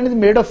membrane is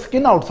made of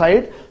skin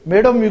outside,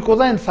 made of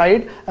mucosa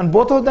inside, and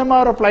both of them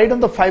are applied on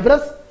the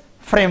fibrous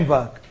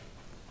framework.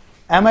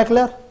 Am I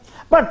clear?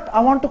 But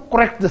I want to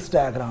correct this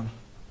diagram.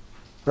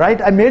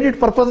 Right? I made it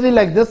purposely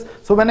like this,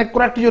 so when I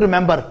correct you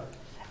remember.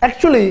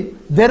 Actually,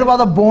 there was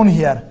a bone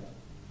here.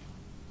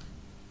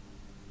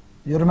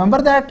 You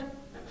remember that?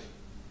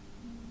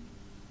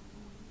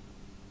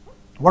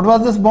 What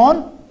was this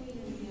bone?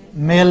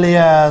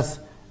 Malleus.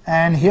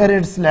 And here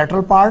its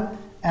lateral part.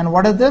 And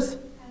what is this?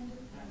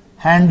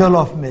 Handle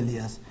of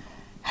malleus.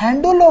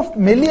 Handle of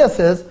malleus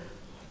is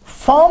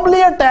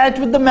firmly attached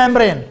with the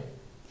membrane.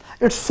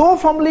 It's so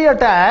firmly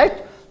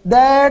attached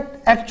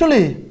that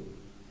actually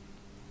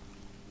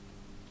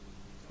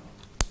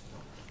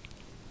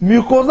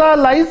mucosa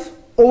lies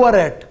over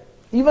it.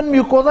 Even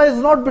mucosa is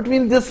not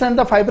between this and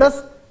the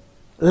fibrous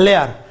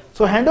layer.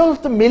 So handle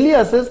of the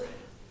malleus is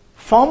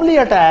firmly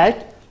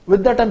attached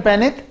with the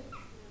tympanic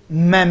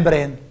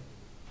membrane.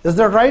 Is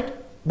that right?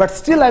 But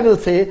still I will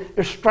say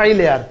it's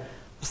tri-layer.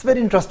 It's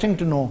very interesting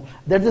to know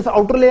that this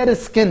outer layer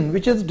is skin,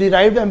 which is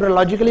derived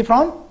embryologically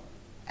from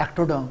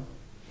ectoderm.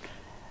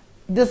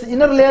 This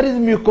inner layer is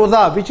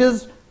mucosa, which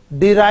is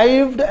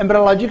derived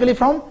embryologically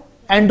from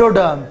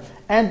endoderm.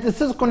 And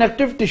this is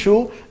connective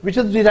tissue, which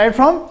is derived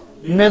from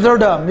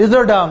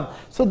mesoderm.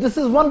 So this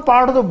is one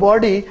part of the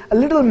body, a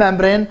little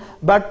membrane,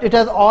 but it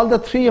has all the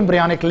three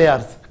embryonic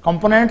layers.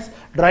 Components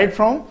derived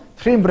from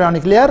three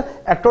embryonic layers.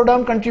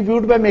 Ectoderm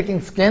contributes by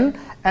making skin,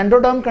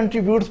 endoderm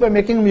contributes by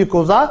making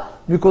mucosa,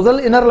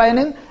 mucosal inner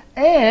lining,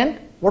 and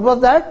what was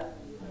that?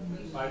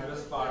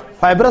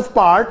 Fibrous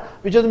part,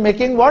 which is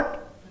making what?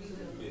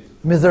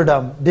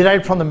 Mesoderm,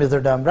 derived from the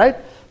mesoderm, right?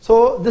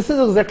 So this is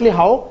exactly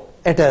how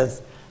it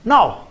is.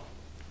 Now,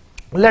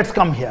 let's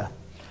come here.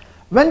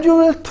 When you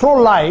will throw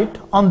light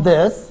on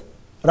this,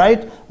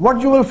 right,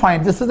 what you will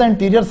find, this is the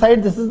anterior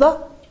side, this is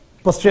the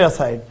posterior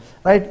side,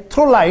 right?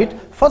 Throw light,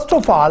 first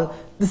of all,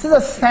 this is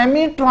a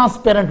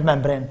semi-transparent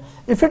membrane.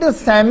 If it is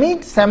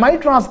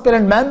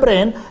semi-transparent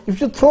membrane, if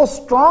you throw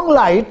strong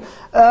light,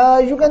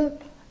 you can,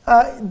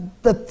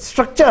 the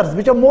structures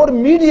which are more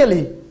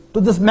medially to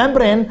this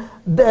membrane,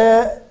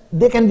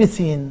 they can be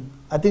seen.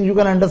 I think you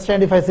can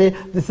understand if I say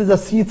this is a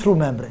see-through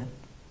membrane.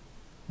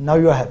 Now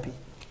you are happy,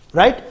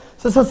 right?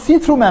 So it's a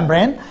see-through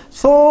membrane.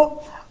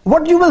 So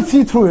what you will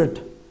see through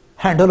it?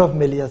 Handle of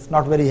malleus.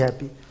 Not very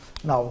happy.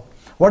 Now,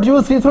 what you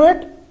will see through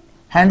it?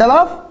 Handle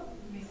of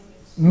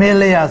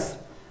malleus.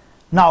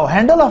 Now,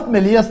 handle of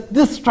malleus,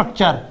 this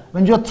structure,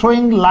 when you are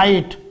throwing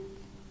light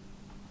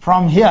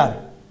from here,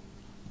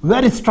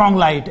 very strong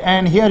light,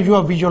 and here you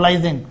are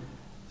visualizing,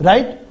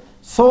 right?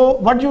 So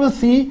what you will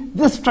see,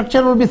 this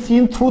structure will be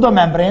seen through the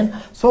membrane.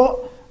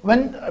 So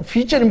when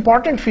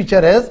important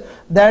feature is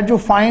that you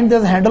find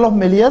this handle of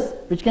malleus,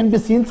 which can be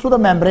seen through the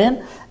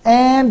membrane,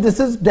 and this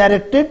is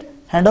directed,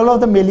 handle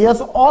of the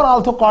malleus, or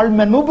also called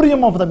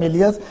manubrium of the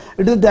malleus.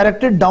 It is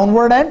directed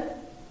downward and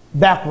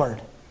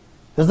backward.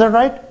 Is that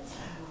right?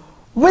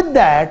 With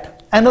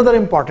that, another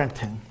important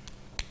thing.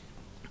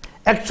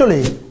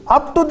 Actually,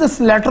 up to this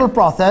lateral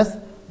process,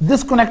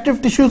 this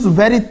connective tissue is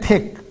very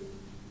thick.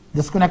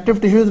 This connective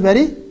tissue is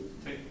very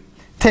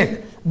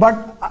thick.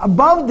 But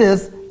above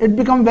this, it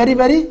becomes very,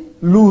 very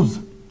loose.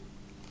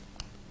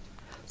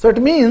 So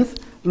it means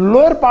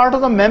lower part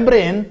of the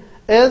membrane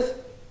is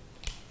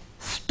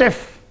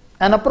stiff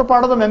and upper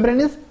part of the membrane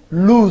is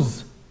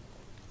loose.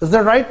 Is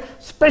that right?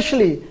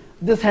 Especially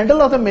this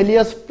handle of the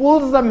malleus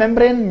pulls the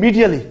membrane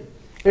medially.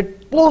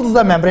 It pulls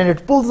the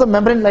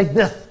membrane like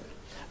this.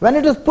 When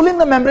it is pulling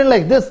the membrane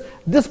like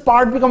this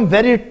part becomes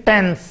very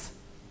tense.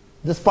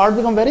 This part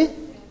becomes very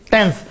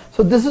tense.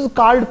 So this is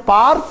called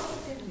pars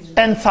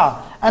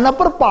tensa. And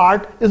upper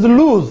part is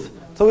loose.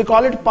 So we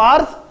call it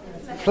pars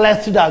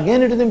flaccida.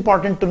 Again, it is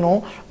important to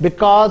know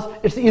because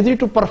it's easy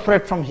to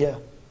perforate from here.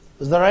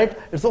 Is that right?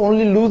 It's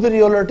only loose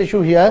areolar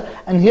tissue here,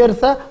 and here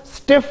is a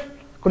stiff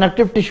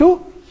connective tissue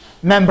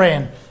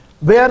membrane.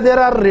 Where there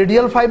are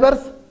radial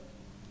fibers,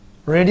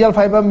 Radial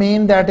fiber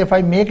mean that if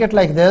I make it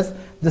like this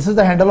is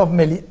the handle of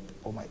Malleus.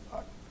 Oh my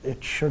God,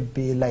 it should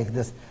be like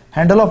this.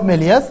 Handle of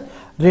Malleus.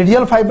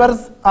 Radial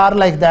fibers are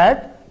like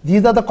that.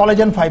 These are the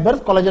collagen fibers,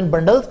 collagen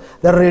bundles.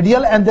 They're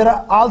radial, and there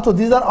are also,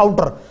 these are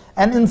outer.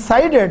 And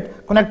inside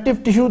it,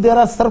 connective tissue, there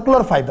are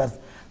circular fibers.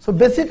 So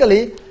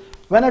basically,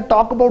 when I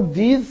talk about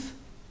these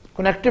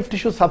connective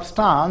tissue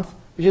substance,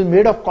 which is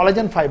made of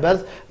collagen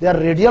fibers, they are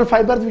radial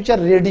fibers which are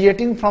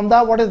radiating from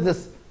the, what is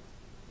this?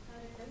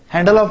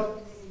 Handle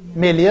of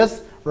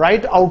Malleus,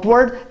 right,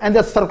 outward, and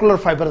the circular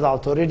fibers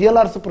also. Radial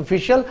are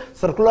superficial,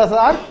 circular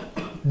are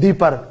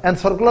deeper, and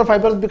circular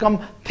fibers become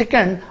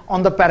thickened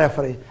on the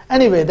periphery.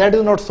 Anyway, that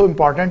is not so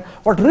important.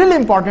 What really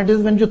important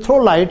is when you throw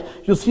light,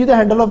 you see the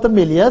handle of the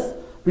Malleus,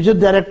 which is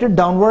directed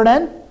downward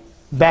and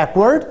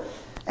backward.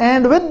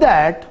 And with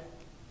that,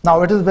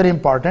 now it is very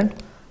important,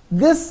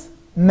 this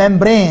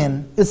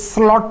membrane is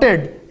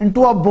slotted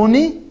into a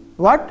bony,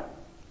 what?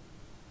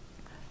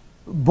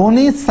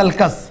 Bony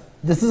sulcus.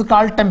 This is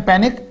called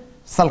tympanic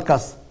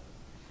sulcus.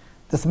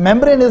 This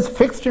membrane is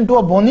fixed into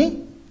a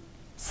bony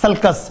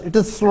sulcus. It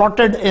is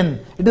slotted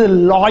in. It is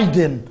lodged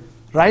in,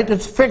 right?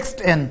 It's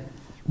fixed in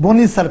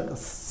bony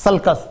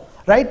sulcus,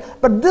 right?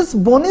 But this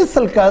bony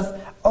sulcus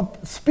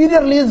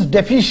superiorly is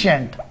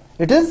deficient.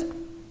 It is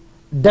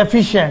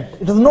deficient.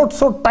 It is not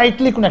so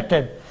tightly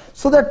connected.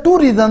 So there are two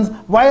reasons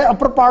why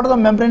upper part of the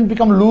membrane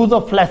become loose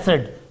or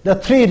flaccid. There are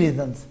three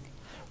reasons.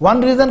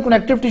 One reason,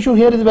 connective tissue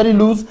here is very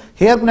loose.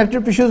 Here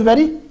connective tissue is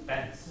very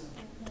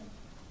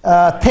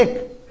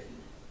thick.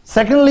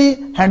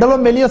 Secondly, handle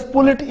of Malleus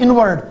pull it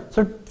inward,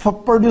 so it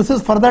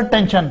produces further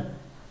tension.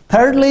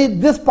 Thirdly,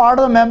 this part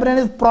of the membrane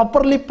is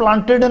properly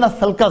planted in a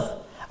sulcus.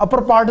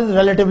 Upper part is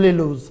relatively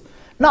loose.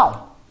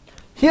 Now,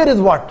 here is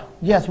what?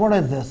 Yes, what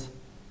is this?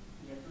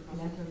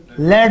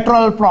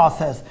 Lateral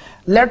process.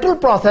 Lateral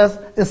process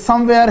is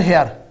somewhere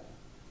here,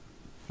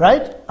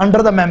 right?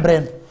 Under the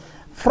membrane.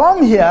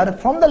 From here,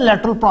 from the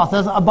lateral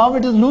process, above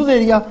it is loose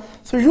area.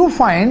 So you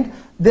find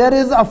there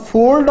is a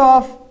fold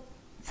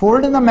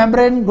in the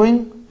membrane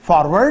going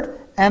forward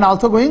and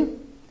also going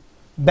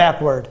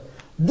backward.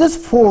 This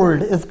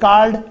fold is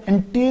called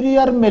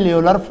anterior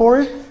malleolar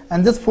fold,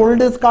 and this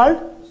fold is called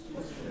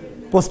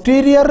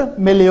posterior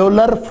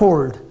malleolar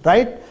fold,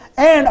 right?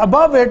 And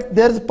above it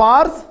there is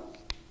pars,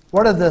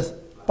 what is this?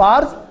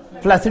 Pars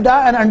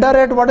flaccida, and under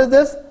it what is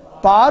this?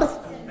 Pars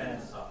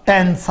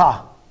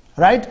tensa,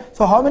 right?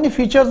 So how many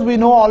features we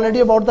know already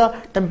about the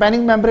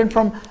tympanic membrane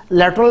from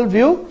lateral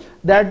view?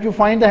 That you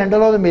find the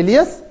handle of the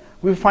Malleus,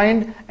 we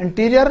find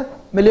anterior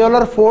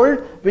malleolar fold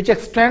which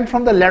extend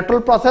from the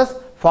lateral process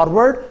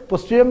forward,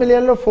 posterior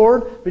malleolar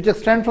fold which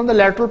extend from the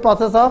lateral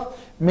process of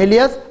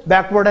Malleus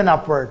backward and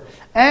upward.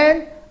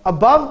 And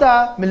above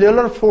the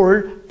malleolar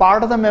fold,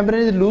 part of the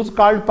membrane is loose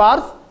called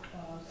pars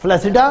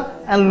flaccida,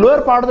 and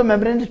lower part of the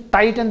membrane is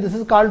tight, and this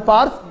is called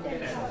pars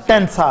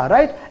tensa,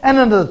 right? And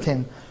another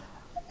thing,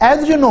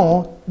 as you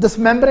know, this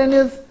membrane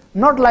is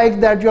not like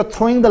that you are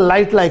throwing the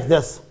light like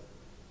this,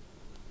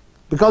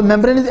 because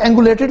membrane is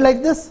angulated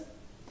like this.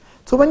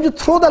 So when you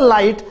throw the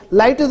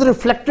light is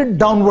reflected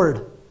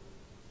downward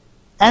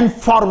and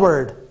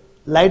forward.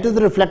 Light is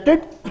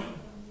reflected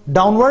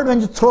downward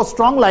when you throw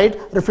strong light,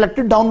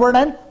 reflected downward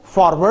and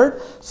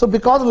forward. So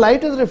because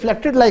light is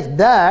reflected like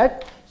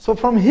that, so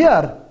from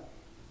here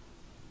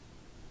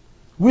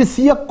we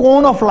see a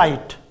cone of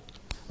light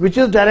which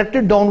is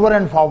directed downward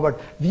and forward.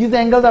 These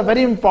angles are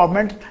very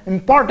important.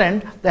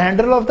 The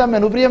handle of the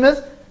manubrium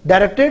is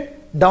directed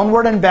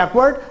downward and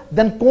backward.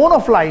 Then cone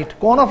of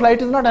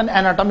light is not an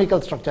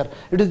anatomical structure,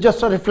 it is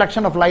just a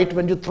reflection of light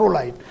when you throw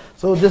light.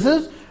 So this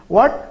is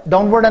what?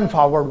 Downward and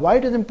forward. Why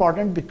it is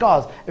important?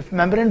 Because if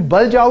membrane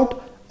bulge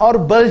out or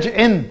bulge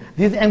in,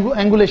 these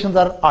angulations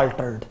are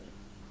altered.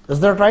 Is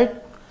that right?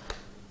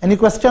 Any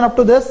question up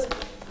to this?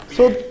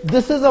 So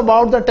this is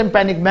about the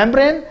tympanic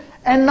membrane.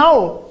 And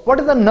now what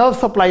is the nerve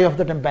supply of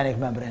the tympanic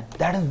membrane?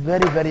 That is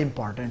very, very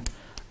important.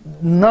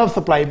 Nerve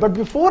supply. But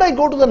before I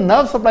go to the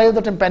nerve supply of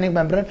the tympanic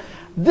membrane,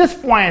 this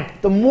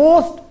point, the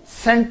most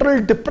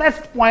central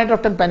depressed point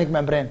of tympanic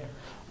membrane,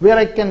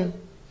 where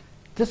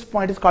this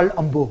point is called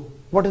umbo.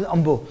 What is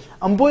umbo?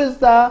 Umbo is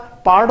the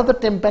part of the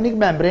tympanic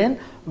membrane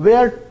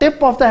where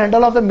tip of the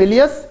handle of the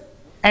Malleus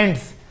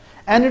ends,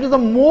 and it is the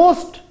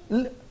most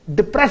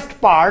depressed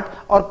part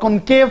or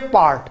concave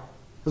part.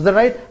 Is that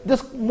right?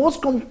 This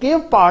most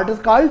concave part is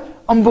called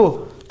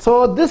umbo.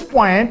 So this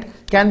point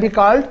can be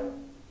called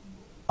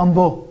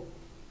umbo,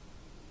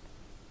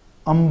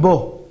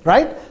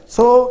 right?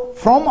 So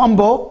from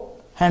umbo,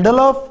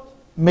 handle of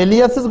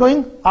Malleus is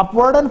going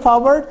upward and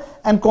forward,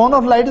 and cone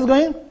of light is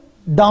going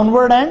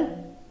downward and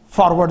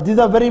forward. These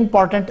are very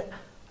important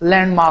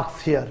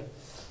landmarks here.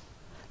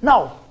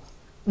 Now,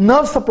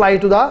 nerve supply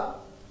to the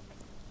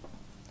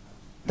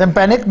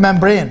tympanic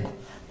membrane.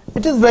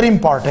 It is very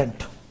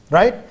important,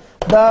 right?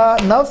 The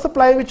nerve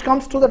supply which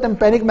comes to the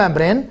tympanic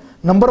membrane,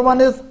 number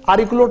one is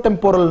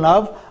auriculotemporal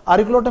nerve.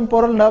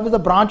 Auriculotemporal nerve is a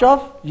branch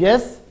of,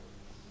 yes?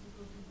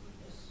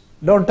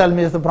 Don't tell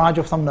me it's a branch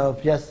of some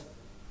nerve, yes?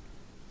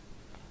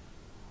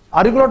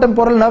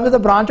 Auriculotemporal nerve is a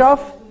branch of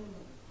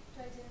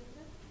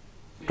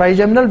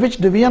Trigeminal, which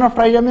division of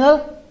trigeminal?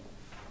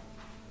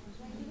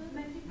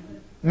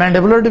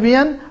 Mandibular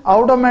division.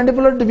 Out of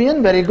mandibular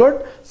division, very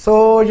good.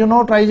 So you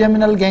know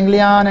trigeminal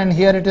ganglion, and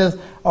here it is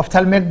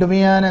ophthalmic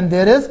division, and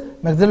there is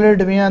maxillary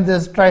division.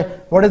 This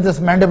what is this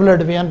mandibular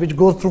division, which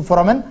goes through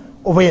foramen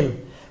ovale.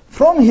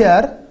 From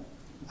here,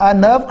 a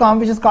nerve comes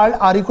which is called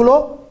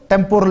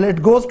auriculotemporal.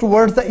 It goes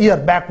towards the ear,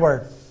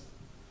 backward.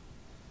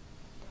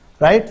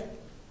 Right?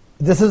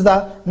 This is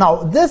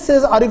this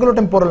is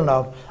auriculotemporal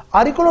nerve.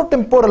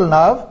 Auriculotemporal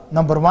nerve,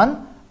 number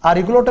one,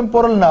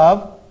 auriculotemporal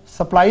nerve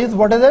supplies,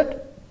 what is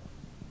it?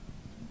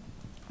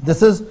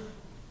 This is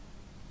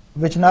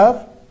which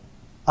nerve?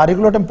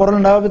 Auriculotemporal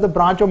nerve is a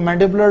branch of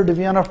mandibular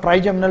division of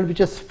trigeminal,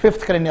 which is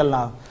fifth cranial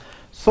nerve.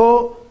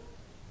 So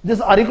this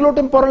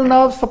auriculotemporal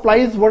nerve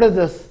supplies, what is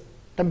this?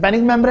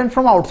 Tympanic membrane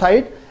from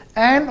outside,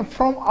 and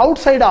from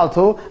outside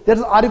also there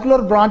is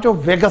auricular branch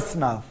of vagus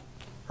nerve,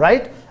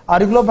 right?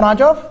 Auricular branch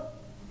of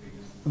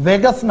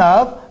vagus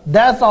nerve,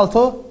 that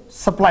also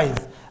supplies.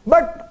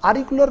 But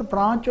auricular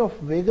branch of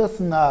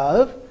vagus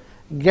nerve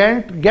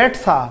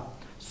gets a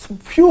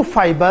few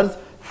fibers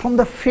from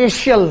the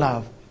facial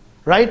nerve,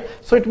 right?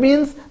 So it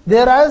means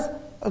there is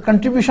a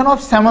contribution of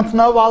seventh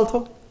nerve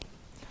also.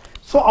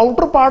 So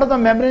outer part of the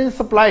membrane is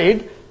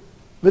supplied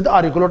with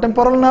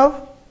auriculotemporal nerve,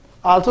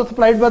 also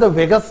supplied by the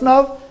vagus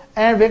nerve,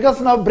 and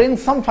vagus nerve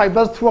brings some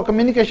fibers through a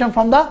communication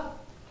from the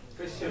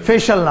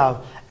facial nerve.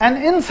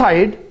 And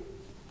inside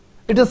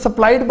it is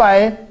supplied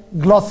by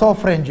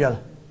glossopharyngeal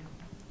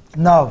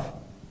nerve,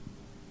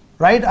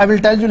 right? I will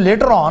tell you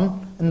later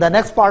on in the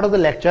next part of the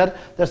lecture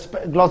that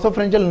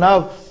glossopharyngeal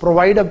nerve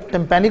provide a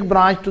tympanic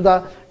branch to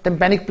the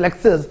tympanic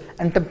plexus,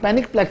 and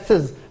tympanic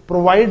plexus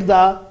provides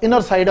the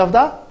inner side of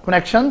the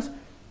connections,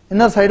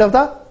 inner side of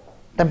the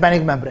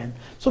tympanic membrane.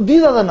 So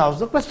these are the nerves.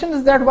 The question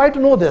is that why to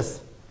know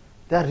this?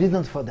 There are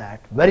reasons for that,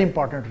 very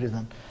important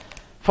reason.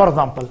 For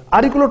example,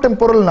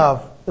 auriculotemporal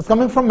nerve is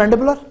coming from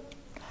mandibular.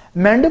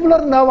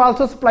 Mandibular nerve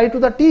also supplied to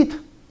the teeth.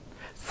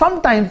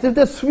 Sometimes if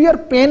there's severe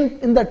pain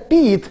in the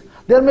teeth,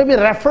 there may be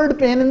referred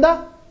pain in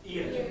the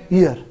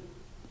ear.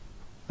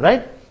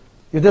 Right?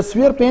 If there's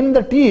severe pain in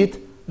the teeth,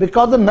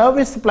 because the nerve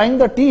is supplying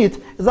the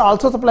teeth, is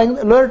also supplying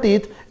the lower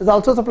teeth, is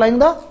also supplying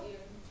the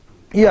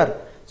ear.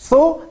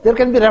 So there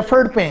can be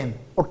referred pain,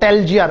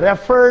 otalgia,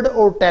 referred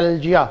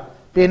otalgia,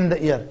 pain in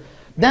the ear.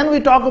 Then we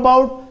talk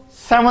about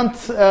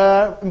seventh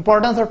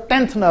importance of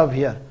 10th nerve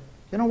here.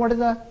 You know what is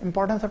the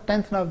importance of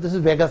 10th nerve? This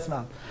is vagus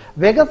nerve.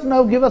 Vagus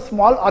nerve gives a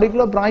small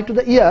auricular branch to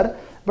the ear,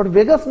 but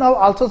vagus nerve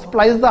also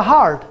supplies the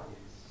heart.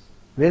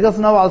 Vagus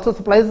nerve also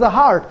supplies the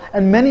heart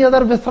and many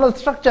other visceral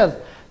structures.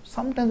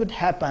 Sometimes it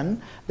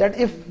happens that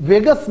if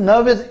vagus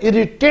nerve is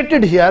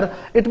irritated here,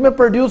 it may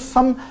produce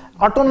some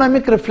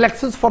autonomic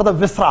reflexes for the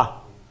viscera.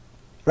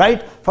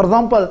 Right? For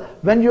example,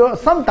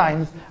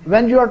 sometimes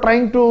when you are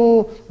trying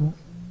to,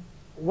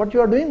 what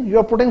you are doing? You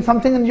are putting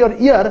something in your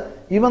ear,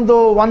 even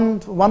though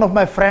one of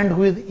my friend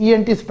who is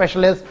ENT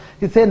specialist,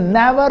 he said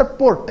never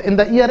put in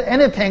the ear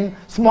anything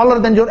smaller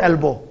than your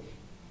elbow.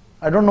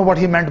 I don't know what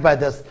he meant by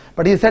this,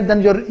 but he said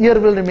then your ear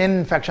will remain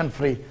infection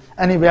free.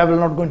 Anyway, I will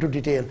not go into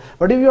detail.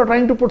 But if you are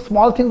trying to put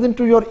small things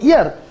into your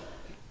ear,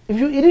 if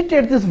you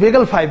irritate this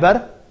vagal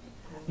fiber,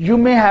 you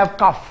may have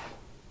cough.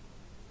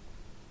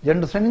 You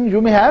understanding?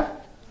 You may have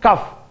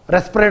cough,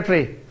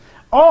 respiratory.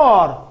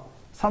 Or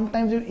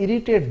sometimes you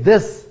irritate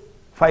this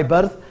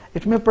fibers,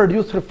 it may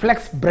produce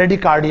reflex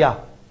bradycardia.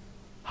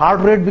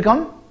 Heart rate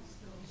become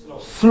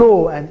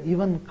slow, and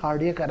even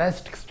cardiac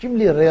arrest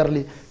extremely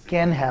rarely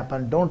can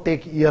happen. Don't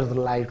take ears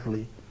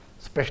lightly,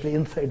 especially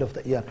inside of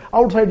the ear.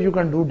 Outside you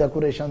can do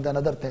decorations and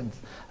other things,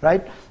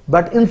 right?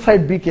 But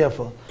inside be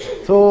careful.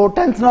 So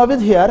 10th nerve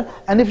is here,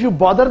 and if you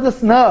bother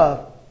this nerve,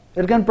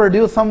 it can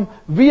produce some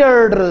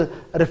weird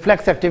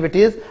reflex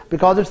activities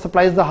because it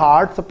supplies the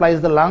heart, supplies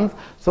the lungs.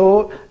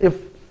 So if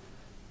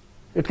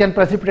it can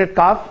precipitate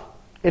cough,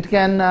 it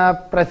can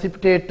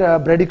precipitate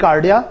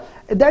bradycardia.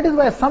 That is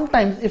why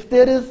sometimes if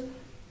there is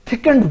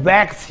thickened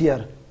wax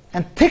here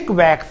and thick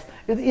wax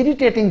is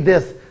irritating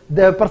this,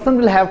 the person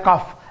will have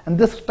cough, and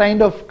this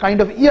kind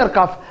of ear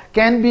cough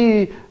can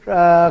be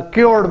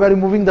cured by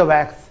removing the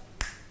wax,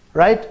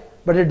 right?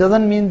 But it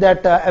doesn't mean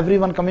that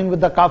everyone coming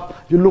with the cough,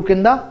 you look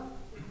in the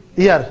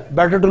ear.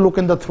 Better to look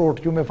in the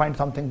throat, you may find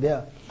something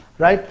there,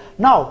 right?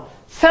 Now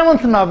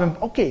 7th nerve,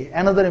 okay,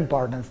 another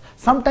importance.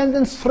 Sometimes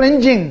in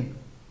syringing,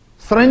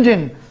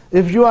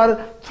 if you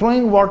are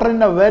throwing water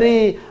in a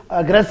very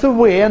aggressive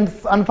way and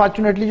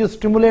unfortunately you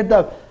stimulate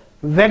the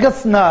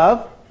vagus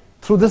nerve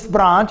through this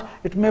branch,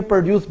 it may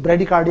produce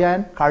bradycardia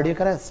and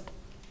cardiac arrest.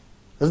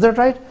 Is that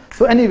right?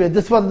 So anyway,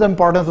 this was the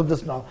importance of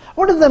this nerve.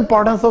 What is the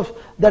importance of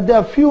that? There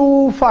are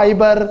few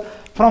fiber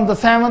from the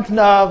 7th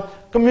nerve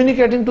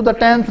communicating to the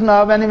 10th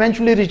nerve and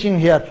eventually reaching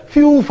here.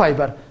 Few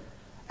fiber.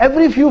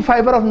 Every few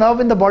fiber of nerve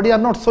in the body are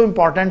not so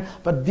important,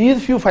 but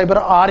these few fiber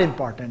are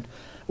important.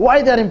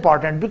 Why they are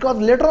important? Because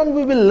later on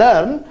we will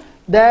learn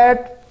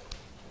that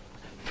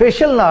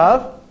facial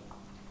nerve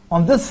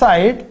on this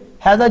side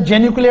has a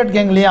geniculate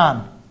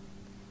ganglion.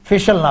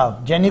 Facial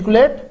nerve,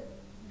 geniculate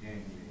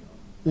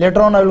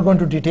Later on I will go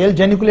into detail.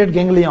 Geniculate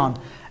ganglion.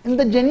 In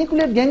the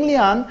geniculate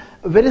ganglion,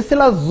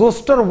 varicella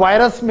zoster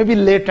virus may be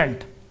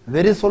latent.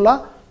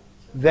 Varicella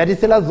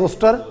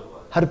zoster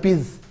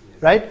herpes,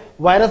 right?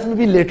 Virus may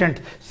be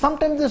latent.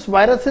 Sometimes this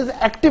virus is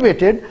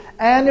activated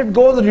and it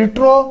goes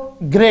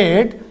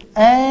retrograde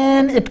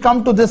and it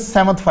comes to this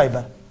 7th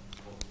fiber.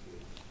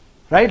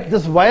 Right?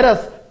 This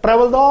virus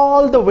travels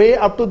all the way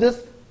up to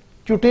this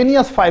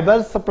cutaneous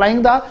fiber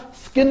supplying the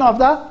skin of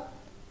the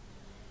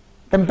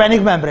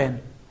tympanic membrane.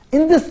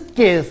 In this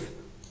case,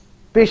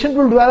 patient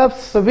will develop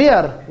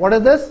severe, what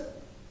is this?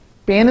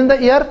 Pain in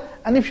the ear,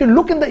 and if you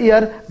look in the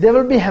ear, there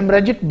will be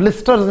hemorrhagic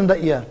blisters in the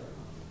ear.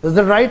 Is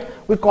that right?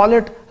 We call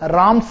it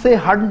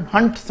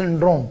Ramsay-Hunt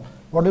syndrome.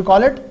 What do we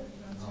call it?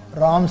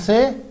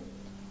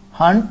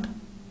 Ramsay-Hunt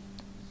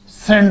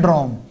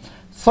syndrome.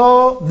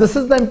 So this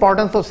is the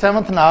importance of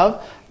 7th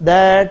nerve,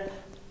 that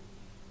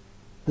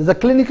there is a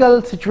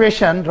clinical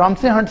situation,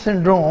 Ramsay-Hunt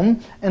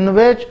syndrome, in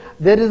which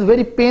there is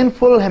very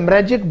painful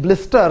hemorrhagic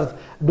blisters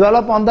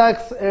develop on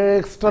the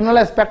external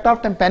aspect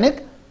of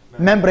tympanic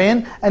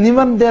membrane, and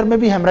even there may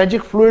be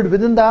hemorrhagic fluid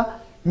within the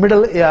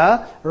middle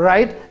ear,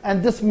 right?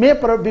 And this may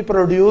be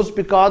produced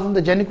because in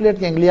the geniculate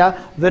ganglia,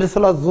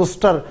 varicella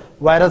zoster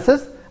virus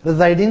is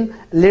residing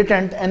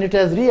latent and it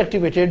has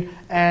reactivated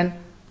and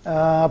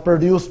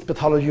produced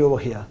pathology over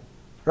here,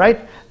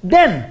 right?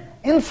 Then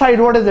inside,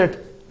 what is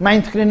it?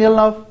 9th cranial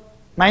nerve.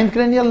 9th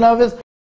cranial nerve is